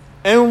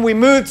 and when we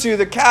moved to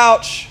the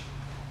couch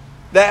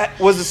that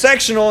was a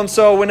sectional, and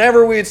so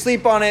whenever we would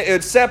sleep on it, it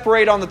would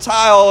separate on the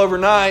tile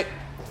overnight.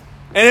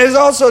 And it was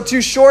also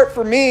too short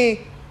for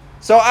me,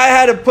 so I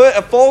had to put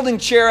a folding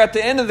chair at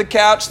the end of the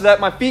couch so that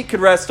my feet could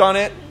rest on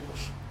it.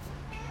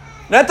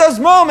 And at those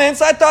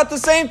moments, I thought the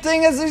same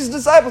thing as these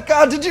disciples.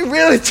 God, did you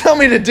really tell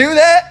me to do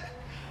that?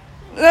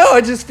 No,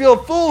 I just feel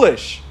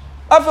foolish.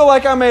 I feel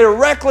like I made a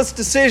reckless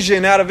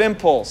decision out of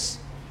impulse.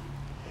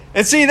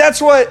 And see, that's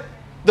what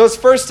those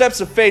first steps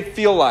of faith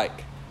feel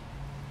like.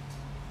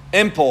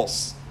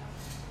 Impulse.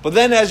 But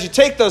then as you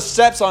take those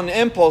steps on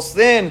impulse,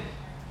 then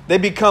they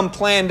become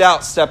planned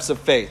out steps of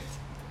faith.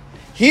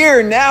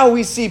 Here now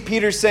we see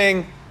Peter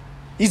saying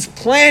he's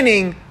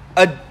planning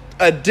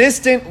a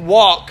distant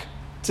walk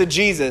to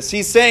Jesus.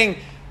 He's saying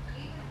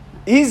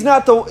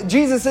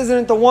Jesus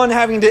isn't the one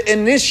having to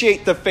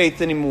initiate the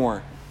faith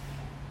anymore.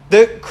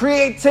 The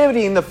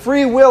creativity and the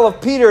free will of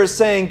Peter is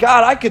saying,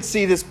 God, I could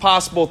see this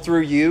possible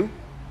through you.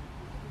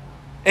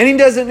 And he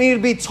doesn't need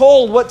to be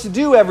told what to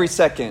do every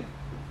second.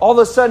 All of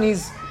a sudden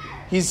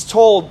he's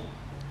told,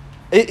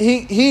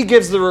 he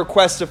gives the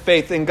request of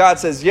faith, and God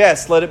says,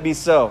 yes, let it be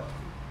so.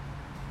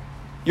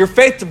 Your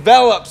faith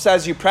develops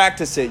as you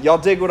practice it. Y'all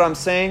dig what I'm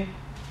saying?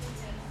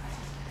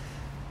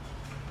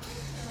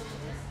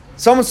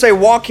 Someone say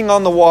walking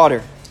on the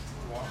water.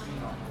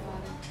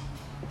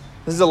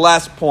 This is the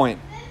last point.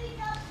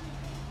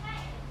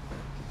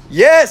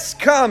 Yes,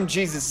 come,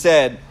 Jesus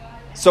said.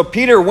 So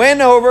Peter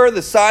went over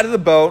the side of the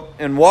boat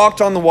and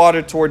walked on the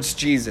water towards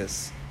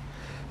Jesus.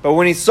 But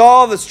when he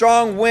saw the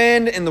strong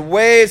wind and the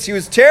waves, he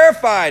was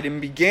terrified and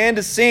began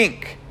to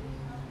sink.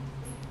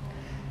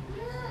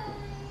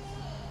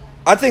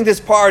 I think this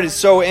part is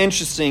so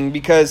interesting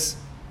because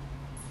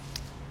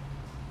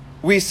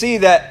we see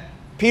that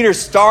Peter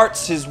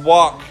starts his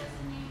walk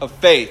of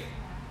faith.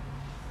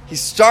 He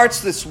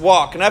starts this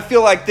walk. And I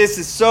feel like this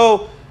is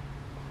so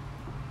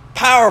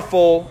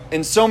powerful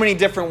in so many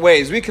different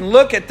ways. We can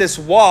look at this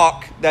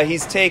walk that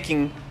he's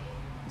taking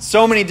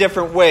so many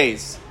different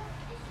ways.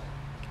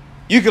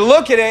 You can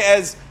look at it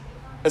as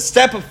a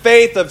step of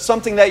faith, of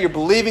something that you're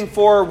believing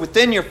for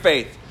within your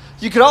faith.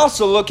 You could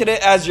also look at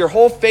it as your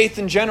whole faith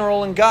in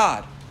general in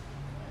God.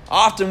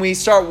 Often we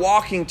start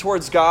walking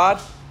towards God,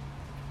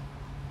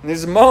 and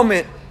there's a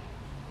moment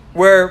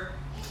where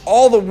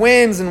all the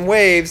winds and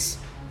waves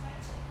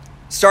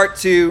start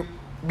to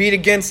beat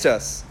against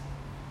us.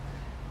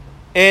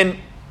 And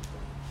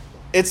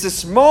it's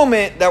this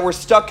moment that we're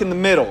stuck in the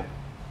middle.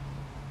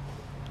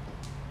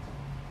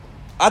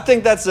 I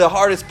think that's the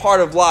hardest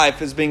part of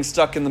life, is being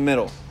stuck in the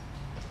middle.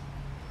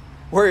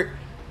 Where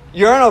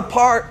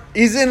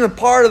he's in a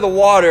part of the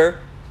water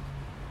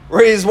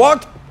where he's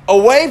walked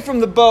away from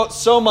the boat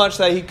so much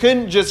that he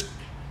couldn't just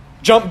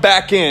jump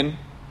back in.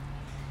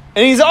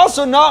 And he's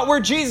also not where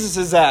Jesus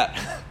is at.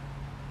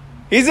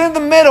 He's in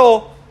the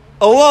middle,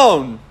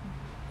 alone,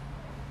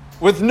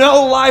 with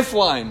no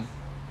lifeline,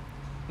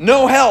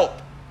 no help.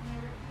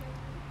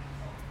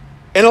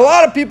 And a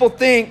lot of people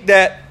think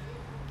that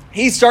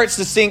he starts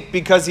to sink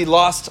because he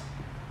lost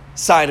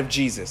sight of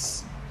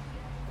Jesus.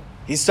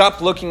 He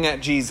stopped looking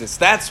at Jesus.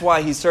 That's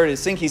why he started to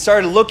sink. He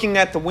started looking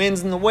at the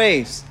winds and the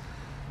waves.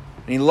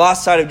 And he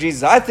lost sight of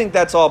Jesus. I think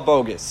that's all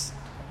bogus.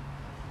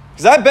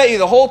 Because I bet you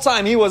the whole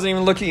time he wasn't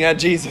even looking at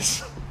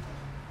Jesus.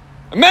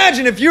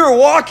 Imagine if you were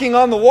walking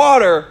on the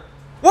water,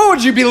 what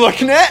would you be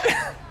looking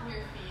at?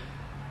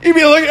 You'd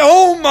be looking,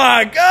 oh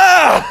my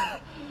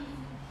God!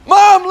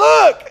 Mom,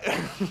 look!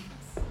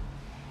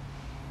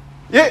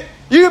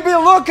 You'd be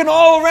looking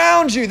all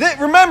around you.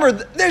 Remember,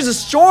 there's a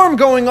storm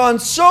going on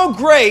so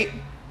great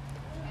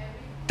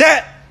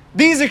that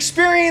these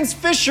experienced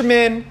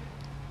fishermen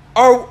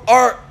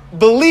are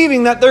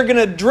believing that they're going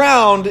to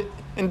drown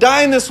and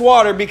die in this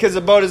water because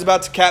the boat is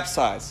about to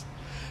capsize.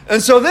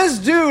 And so this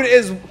dude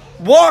is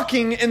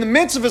walking in the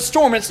midst of a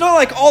storm. It's not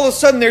like all of a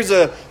sudden there's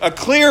a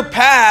clear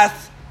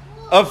path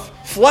of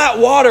flat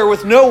water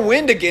with no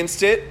wind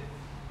against it.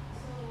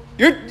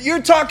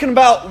 You're talking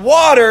about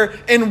water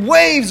and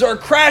waves are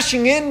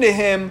crashing into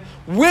him.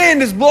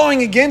 Wind is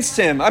blowing against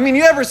him. I mean,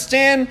 you ever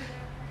stand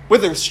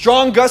with a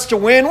strong gust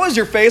of wind? What is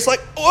your face like?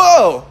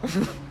 Whoa!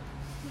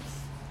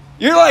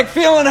 You're like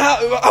feeling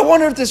I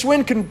wonder if this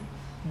wind can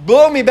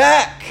blow me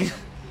back.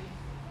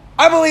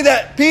 I believe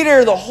that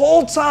Peter the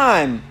whole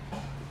time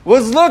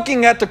was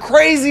looking at the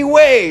crazy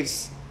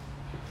waves.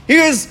 He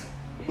was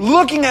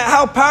looking at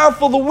how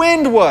powerful the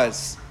wind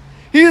was.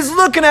 He was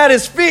looking at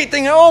his feet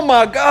thinking, oh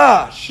my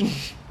gosh.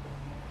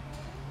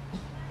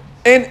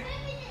 And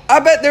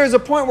I bet there was a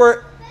point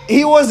where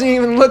he wasn't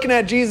even looking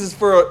at Jesus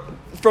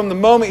from the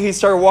moment he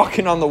started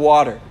walking on the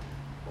water.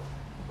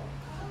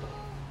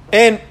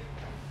 And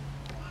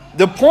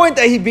the point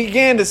that he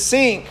began to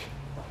sink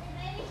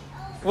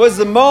was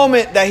the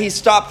moment that he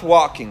stopped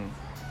walking.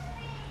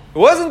 It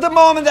wasn't the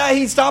moment that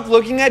he stopped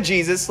looking at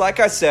Jesus, like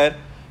I said.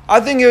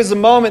 I think it was the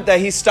moment that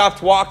he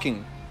stopped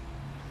walking.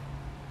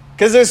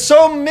 Because there's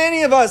so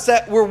many of us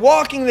that we're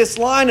walking this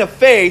line of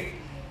faith,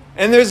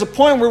 and there's a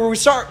point where we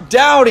start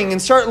doubting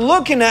and start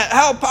looking at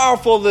how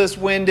powerful this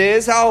wind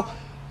is, how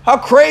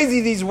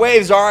crazy these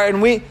waves are,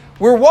 and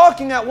we're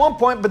walking at one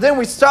point, but then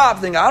we stop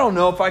thinking, I don't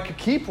know if I could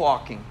keep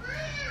walking.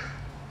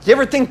 Do you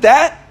ever think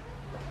that?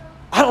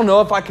 I don't know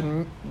if I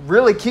can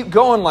really keep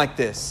going like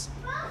this.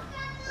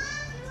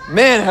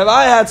 Man, have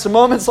I had some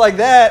moments like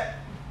that.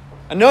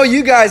 I know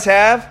you guys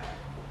have.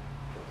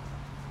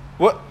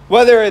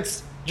 Whether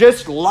it's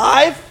just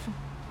life,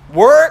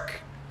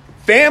 work,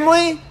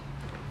 family,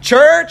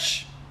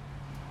 church,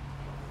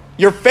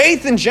 your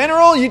faith in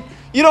general. You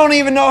don't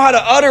even know how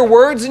to utter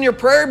words in your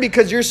prayer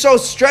because you're so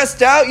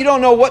stressed out. You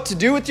don't know what to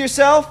do with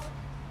yourself.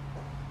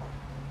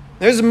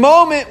 There's a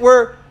moment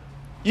where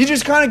you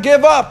just kind of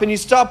give up and you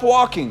stop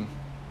walking.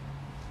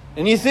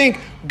 And you think,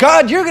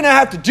 God, you're going to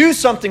have to do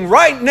something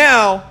right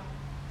now,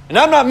 and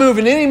I'm not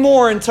moving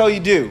anymore until you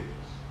do.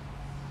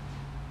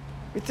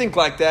 We think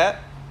like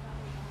that.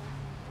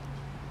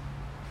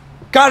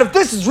 God, if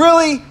this is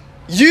really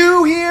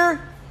you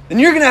here, then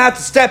you're going to have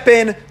to step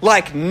in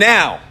like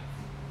now.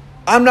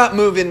 I'm not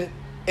moving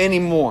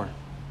anymore.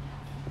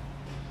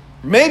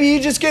 Maybe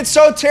you just get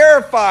so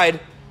terrified,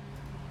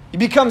 you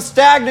become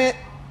stagnant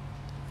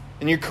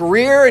in your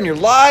career, in your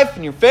life,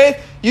 in your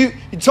faith. You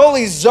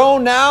totally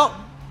zone out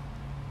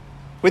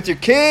with your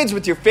kids,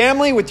 with your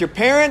family, with your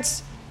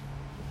parents.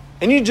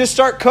 And you just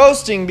start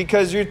coasting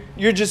because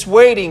you're just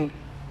waiting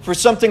for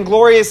something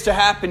glorious to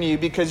happen to you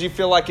because you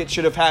feel like it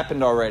should have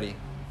happened already.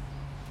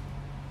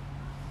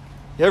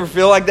 You ever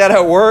feel like that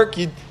at work?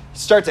 You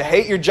start to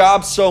hate your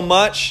job so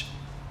much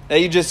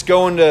that you just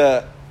go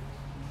into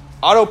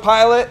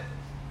autopilot.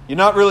 You're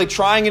not really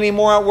trying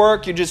anymore at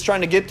work. You're just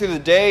trying to get through the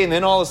day, and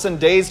then all of a sudden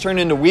days turn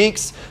into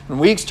weeks, and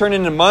weeks turn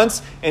into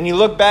months, and you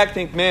look back and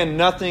think, man,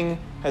 nothing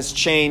has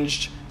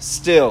changed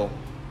still.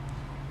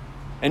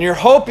 and you're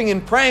hoping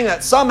and praying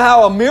that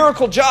somehow a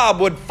miracle job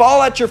would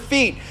fall at your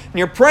feet, and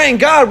you're praying,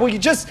 God, will you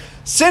just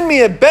send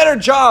me a better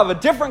job, a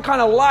different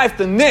kind of life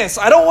than this?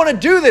 I don't want to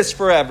do this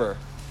forever.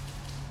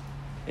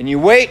 And you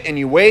wait and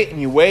you wait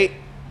and you wait.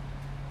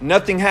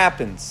 Nothing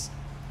happens.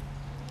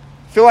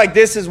 I feel like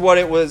this is what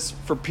it was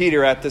for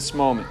Peter at this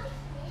moment,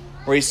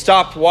 where he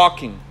stopped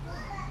walking,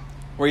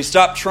 where he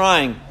stopped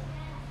trying,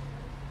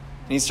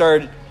 and he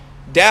started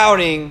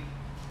doubting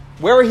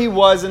where he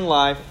was in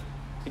life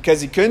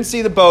because he couldn't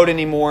see the boat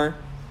anymore.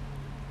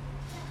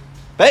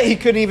 Bet he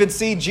couldn't even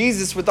see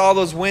Jesus with all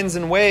those winds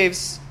and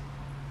waves.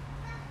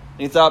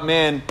 And he thought,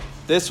 man,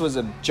 this was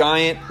a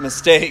giant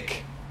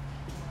mistake.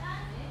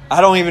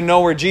 I don't even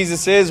know where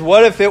Jesus is.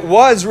 What if it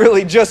was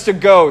really just a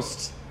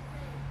ghost?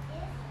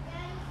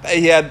 Bet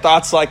he had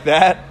thoughts like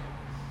that.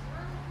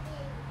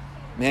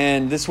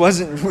 Man, this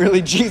wasn't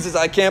really Jesus.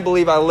 I can't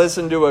believe I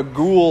listened to a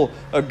ghoul,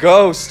 a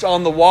ghost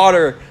on the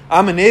water.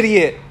 I'm an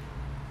idiot.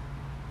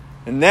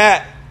 And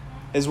that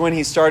is when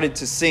he started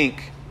to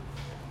sink.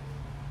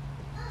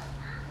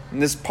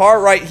 And this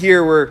part right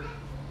here where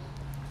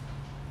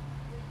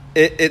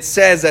it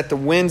says that the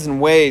winds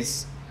and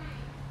waves,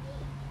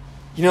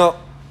 you know,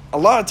 a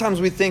lot of times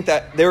we think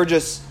that they were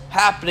just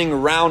happening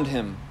around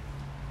him.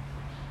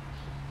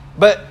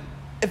 But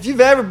if you've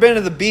ever been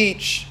to the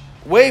beach,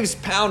 waves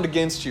pound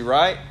against you,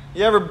 right?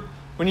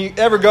 When you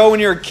ever go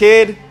when you're a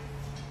kid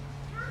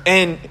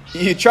and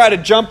you try to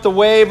jump the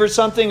wave or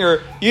something,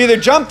 or you either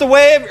jump the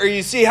wave or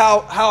you see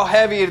how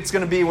heavy it's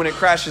going to be when it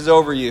crashes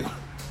over you.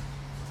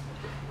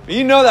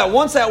 You know that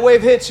once that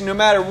wave hits you, no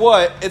matter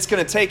what, it's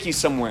going to take you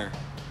somewhere.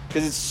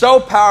 Because it's so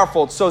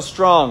powerful, it's so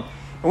strong.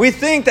 And we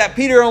think that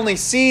Peter only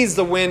sees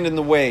the wind and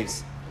the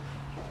waves.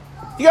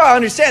 You got to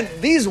understand,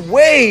 these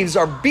waves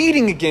are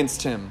beating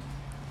against him.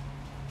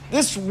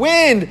 This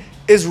wind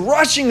is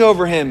rushing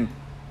over him.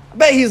 I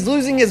bet he's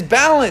losing his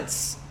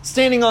balance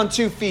standing on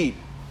 2 feet.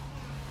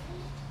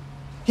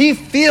 He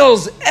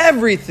feels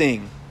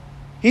everything.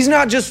 He's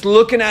not just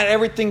looking at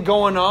everything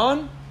going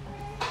on.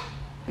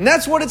 And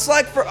that's what it's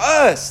like for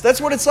us. That's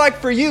what it's like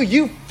for you.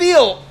 You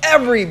feel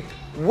every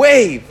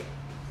wave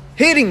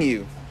hitting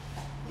you.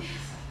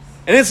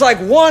 And it's like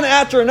one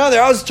after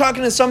another. I was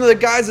talking to some of the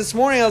guys this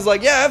morning. I was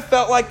like, yeah, I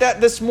felt like that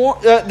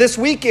this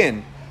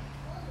weekend.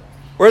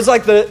 Where it's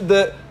like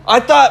I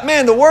thought,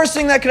 man, the worst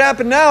thing that could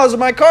happen now is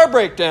my car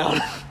break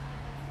down.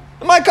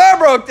 My car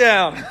broke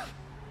down.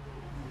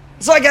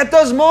 It's like at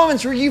those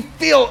moments where you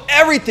feel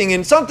everything,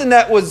 and something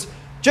that was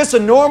just a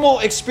normal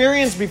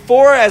experience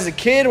before as a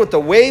kid with the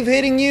wave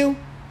hitting you,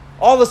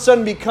 all of a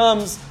sudden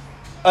becomes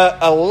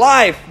a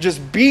life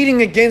just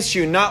beating against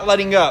you, not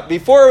letting up.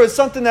 Before it was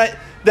something that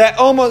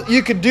almost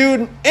you could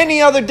do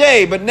any other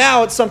day, but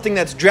now it's something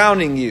that's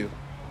drowning you.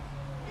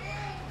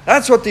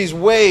 That's what these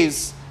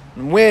waves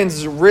and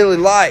winds are really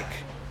like.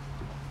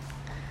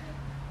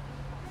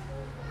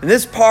 And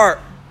this part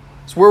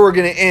is where we're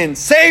going to end.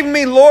 "Save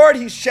me, Lord,"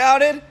 he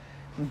shouted.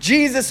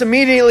 Jesus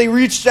immediately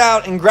reached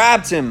out and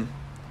grabbed him.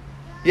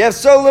 "You have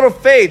so little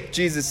faith,"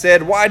 Jesus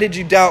said. "Why did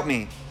you doubt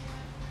me?"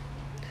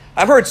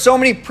 I've heard so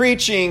many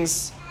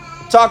preachings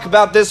talk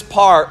about this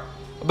part,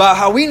 about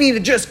how we need to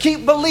just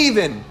keep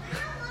believing.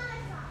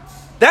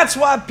 That's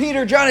why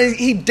Peter, John,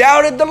 he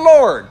doubted the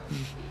Lord.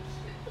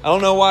 I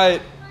don't know why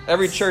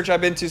every church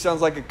I've been to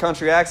sounds like a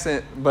country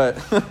accent, but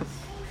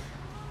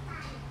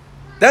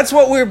that's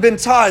what we've been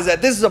taught, is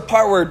that this is a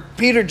part where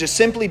Peter just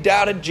simply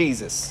doubted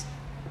Jesus.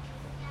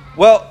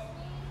 Well,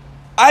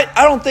 I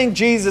don't think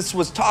Jesus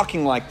was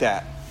talking like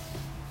that.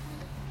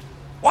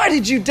 "Why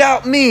did you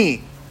doubt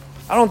me?"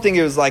 I don't think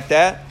it was like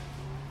that.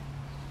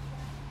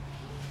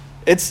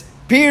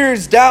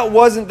 Peter's doubt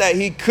wasn't that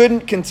he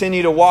couldn't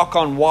continue to walk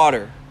on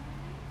water.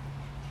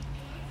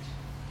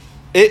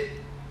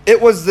 It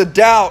was the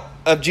doubt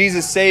of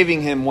Jesus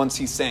saving him once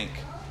he sank.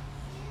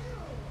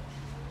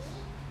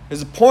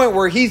 There's a point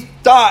where he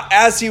thought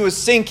as he was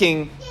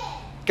sinking,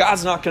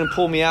 God's not going to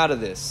pull me out of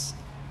this.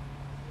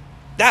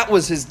 That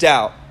was his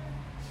doubt.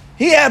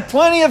 He had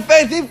plenty of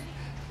faith. He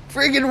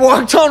freaking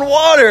walked on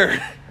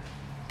water.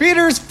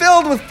 Peter's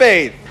filled with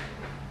faith.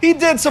 He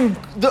did some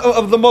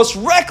of the most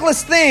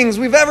reckless things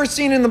we've ever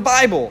seen in the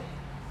Bible.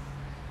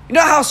 You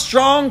know how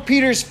strong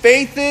Peter's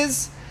faith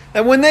is?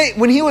 That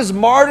when he was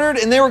martyred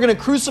and they were going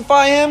to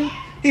crucify him,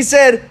 he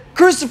said,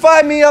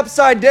 "Crucify me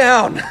upside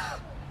down.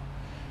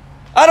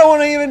 I don't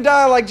want to even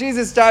die like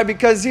Jesus died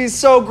because he's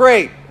so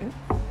great."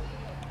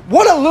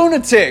 What a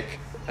lunatic.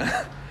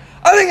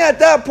 I think at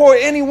that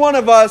point, any one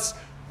of us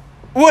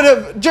would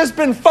have just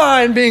been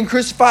fine being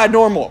crucified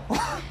normal.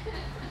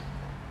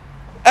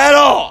 At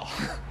all.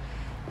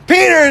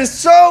 Peter is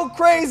so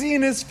crazy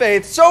in his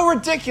faith, so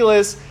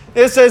ridiculous,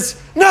 it says,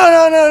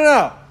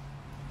 no.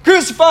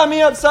 Crucify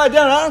me upside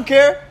down. I don't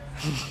care.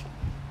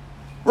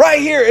 Right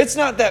here, it's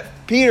not that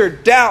Peter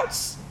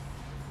doubts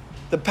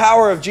the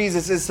power of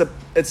Jesus. It's the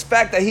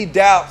fact that he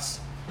doubts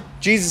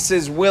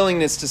Jesus'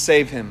 willingness to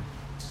save him.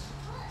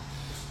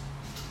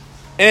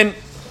 And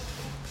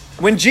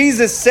when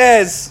Jesus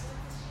says,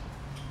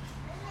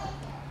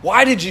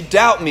 "Why did you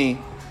doubt me?"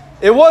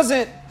 it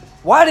wasn't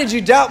Why did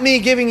you doubt me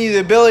giving you the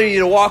ability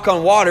to walk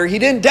on water? He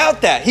didn't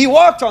doubt that. He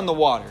walked on the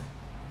water.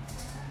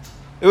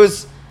 It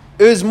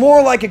was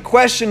more like a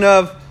question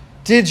of,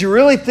 did you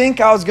really think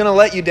I was going to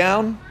let you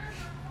down?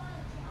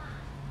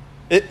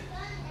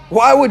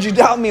 Why would you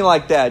doubt me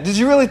like that? Did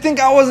you really think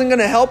I wasn't going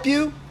to help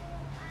you?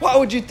 Why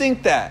would you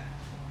think that?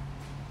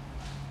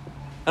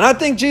 And I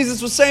think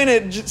Jesus was saying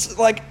it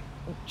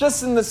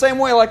just in the same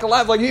way, like a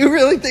laugh. Like, you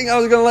really think I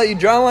was going to let you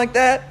drown like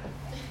that?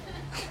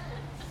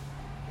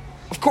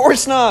 Of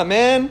course not,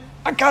 man.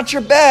 I got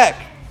your back.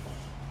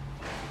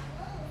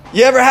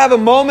 You ever have a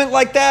moment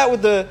like that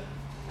with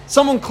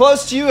someone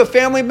close to you, a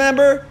family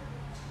member,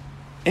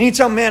 and you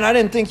tell them, man, I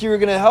didn't think you were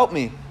going to help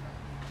me.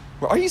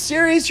 Are you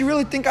serious? You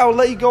really think I would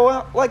let you go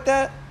out like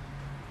that?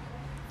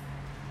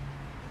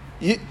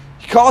 You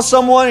call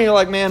someone and you're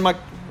like, man,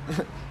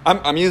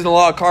 I'm using a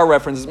lot of car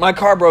references. My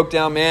car broke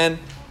down, man.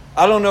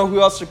 I don't know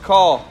who else to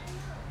call.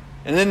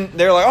 And then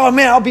they're like, oh,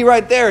 man, I'll be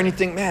right there. And you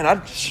think, man,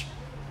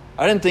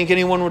 I didn't think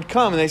anyone would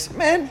come. And they say,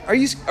 man, are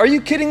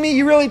you kidding me?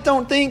 You really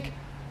don't think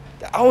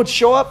that I would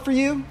show up for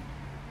you?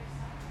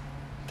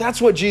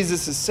 That's what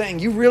Jesus is saying.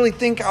 You really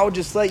think I would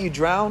just let you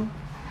drown?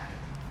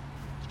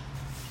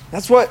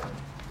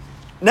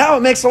 Now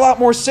it makes a lot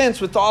more sense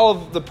with all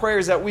of the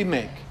prayers that we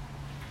make.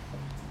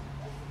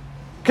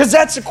 Because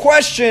that's a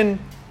question,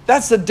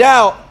 that's the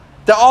doubt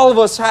that all of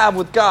us have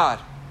with God.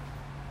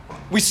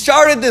 We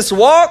started this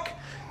walk,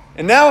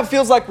 and now it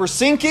feels like we're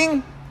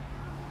sinking,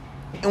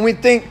 and we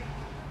think,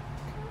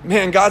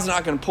 man, God's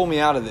not going to pull me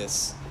out of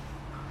this.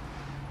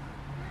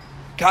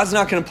 God's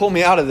not going to pull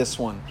me out of this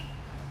one.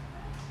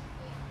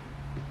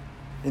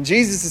 And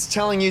Jesus is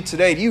telling you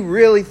today, do you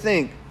really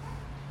think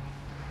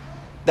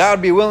that I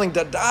would be willing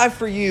to die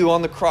for you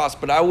on the cross,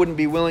 but I wouldn't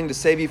be willing to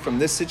save you from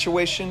this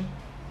situation?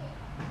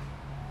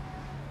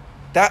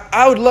 That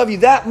I would love you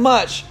that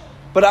much,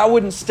 but I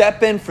wouldn't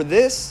step in for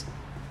this?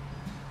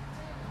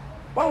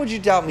 Why would you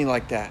doubt me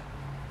like that?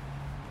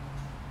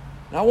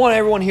 And I want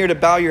everyone here to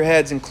bow your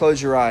heads and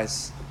close your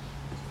eyes.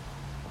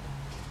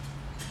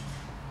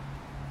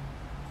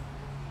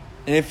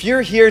 And if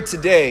you're here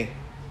today,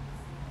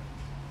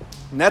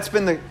 and that's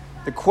been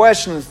the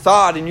question, the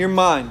thought in your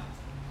mind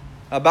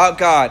about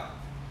God,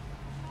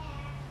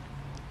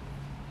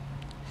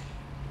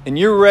 and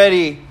you're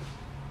ready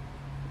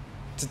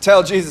to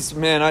tell Jesus,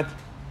 man,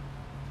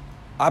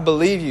 I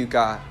believe you,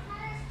 God.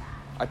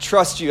 I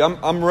trust you.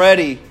 I'm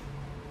ready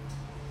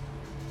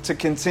to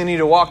continue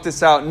to walk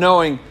this out,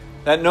 knowing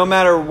that no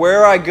matter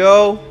where I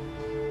go,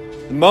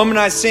 the moment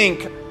I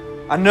sink,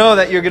 I know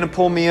that you're going to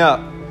pull me up.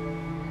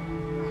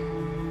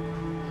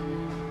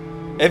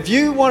 If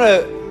you want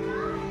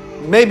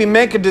to maybe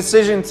make a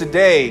decision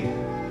today,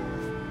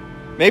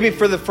 maybe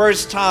for the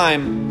first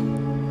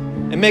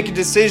time, and make a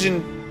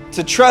decision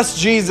to trust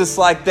Jesus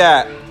like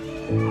that,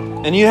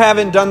 and you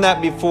haven't done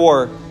that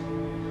before,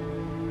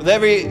 with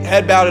every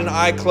head bowed and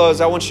eye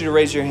closed, I want you to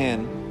raise your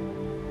hand.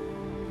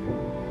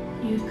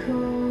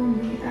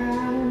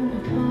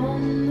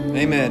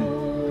 Amen.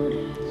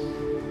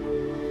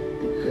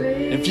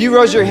 If you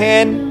rose your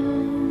hand,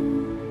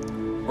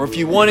 or if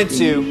you wanted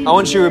to, I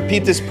want you to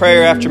repeat this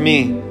prayer after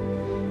me.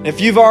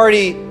 If you've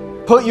already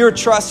put your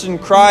trust in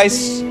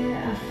Christ,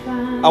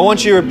 I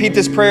want you to repeat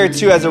this prayer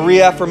too as a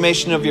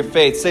reaffirmation of your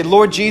faith. Say,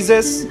 Lord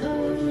Jesus,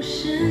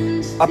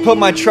 I put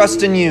my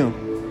trust in you.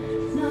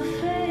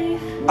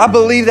 I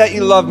believe that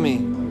you love me.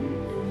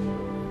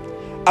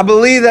 I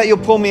believe that you'll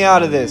pull me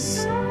out of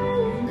this.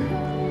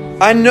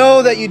 I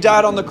know that you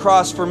died on the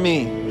cross for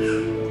me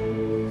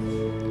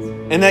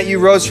and that you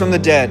rose from the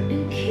dead.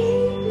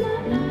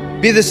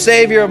 Be the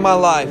Savior of my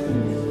life.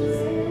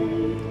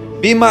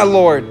 Be my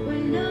Lord.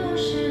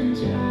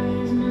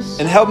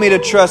 And help me to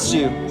trust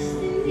you.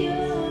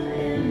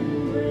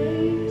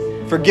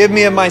 Forgive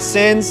me of my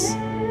sins.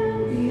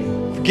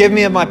 Forgive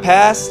me of my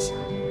past.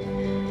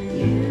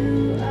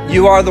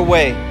 You are the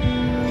way.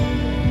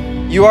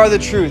 You are the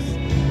truth.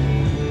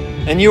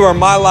 And you are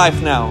my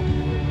life now.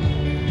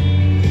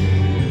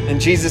 In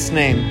Jesus'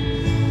 name,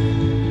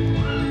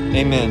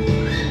 amen.